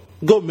problem?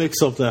 Go make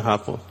something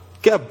happen.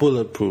 Get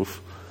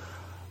bulletproof.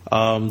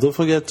 Don't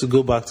forget to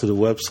go back to the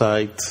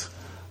website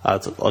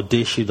at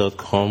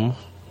ODESHI.com.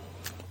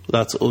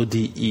 That's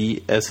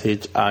ODESHI.com.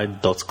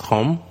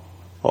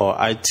 Or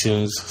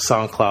iTunes,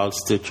 SoundCloud,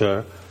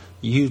 Stitcher,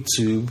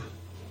 YouTube,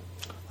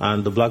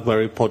 and the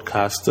BlackBerry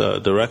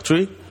podcast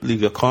directory.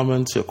 Leave your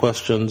comments, your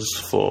questions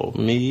for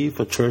me,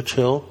 for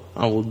Churchill,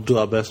 and we'll do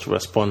our best to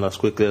respond as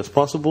quickly as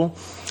possible.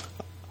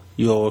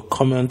 Your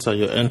comments and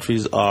your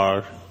entries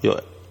are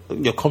your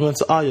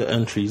comments are your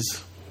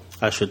entries,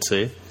 I should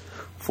say,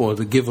 for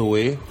the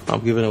giveaway.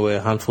 I'm giving away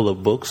a handful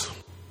of books,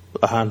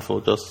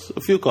 just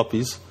a few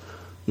copies,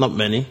 not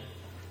many,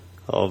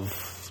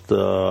 of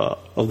the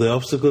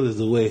Obstacle is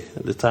the Way,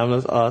 The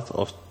Timeless Art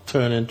of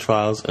Turning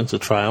Trials into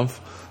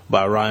Triumph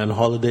by Ryan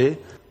Holiday,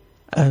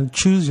 and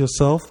Choose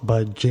Yourself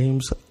by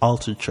James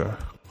Altucher.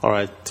 All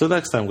right, till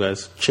next time,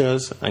 guys.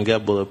 Cheers and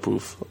get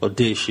bulletproof.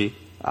 ODESHI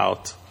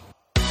out.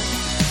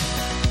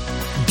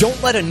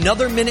 Don't let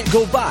another minute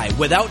go by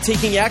without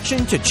taking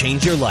action to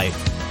change your life.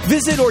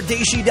 Visit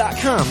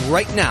ODESHI.com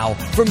right now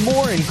for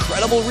more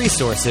incredible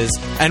resources,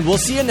 and we'll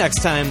see you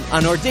next time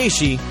on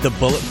ODESHI, the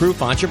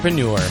Bulletproof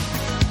Entrepreneur.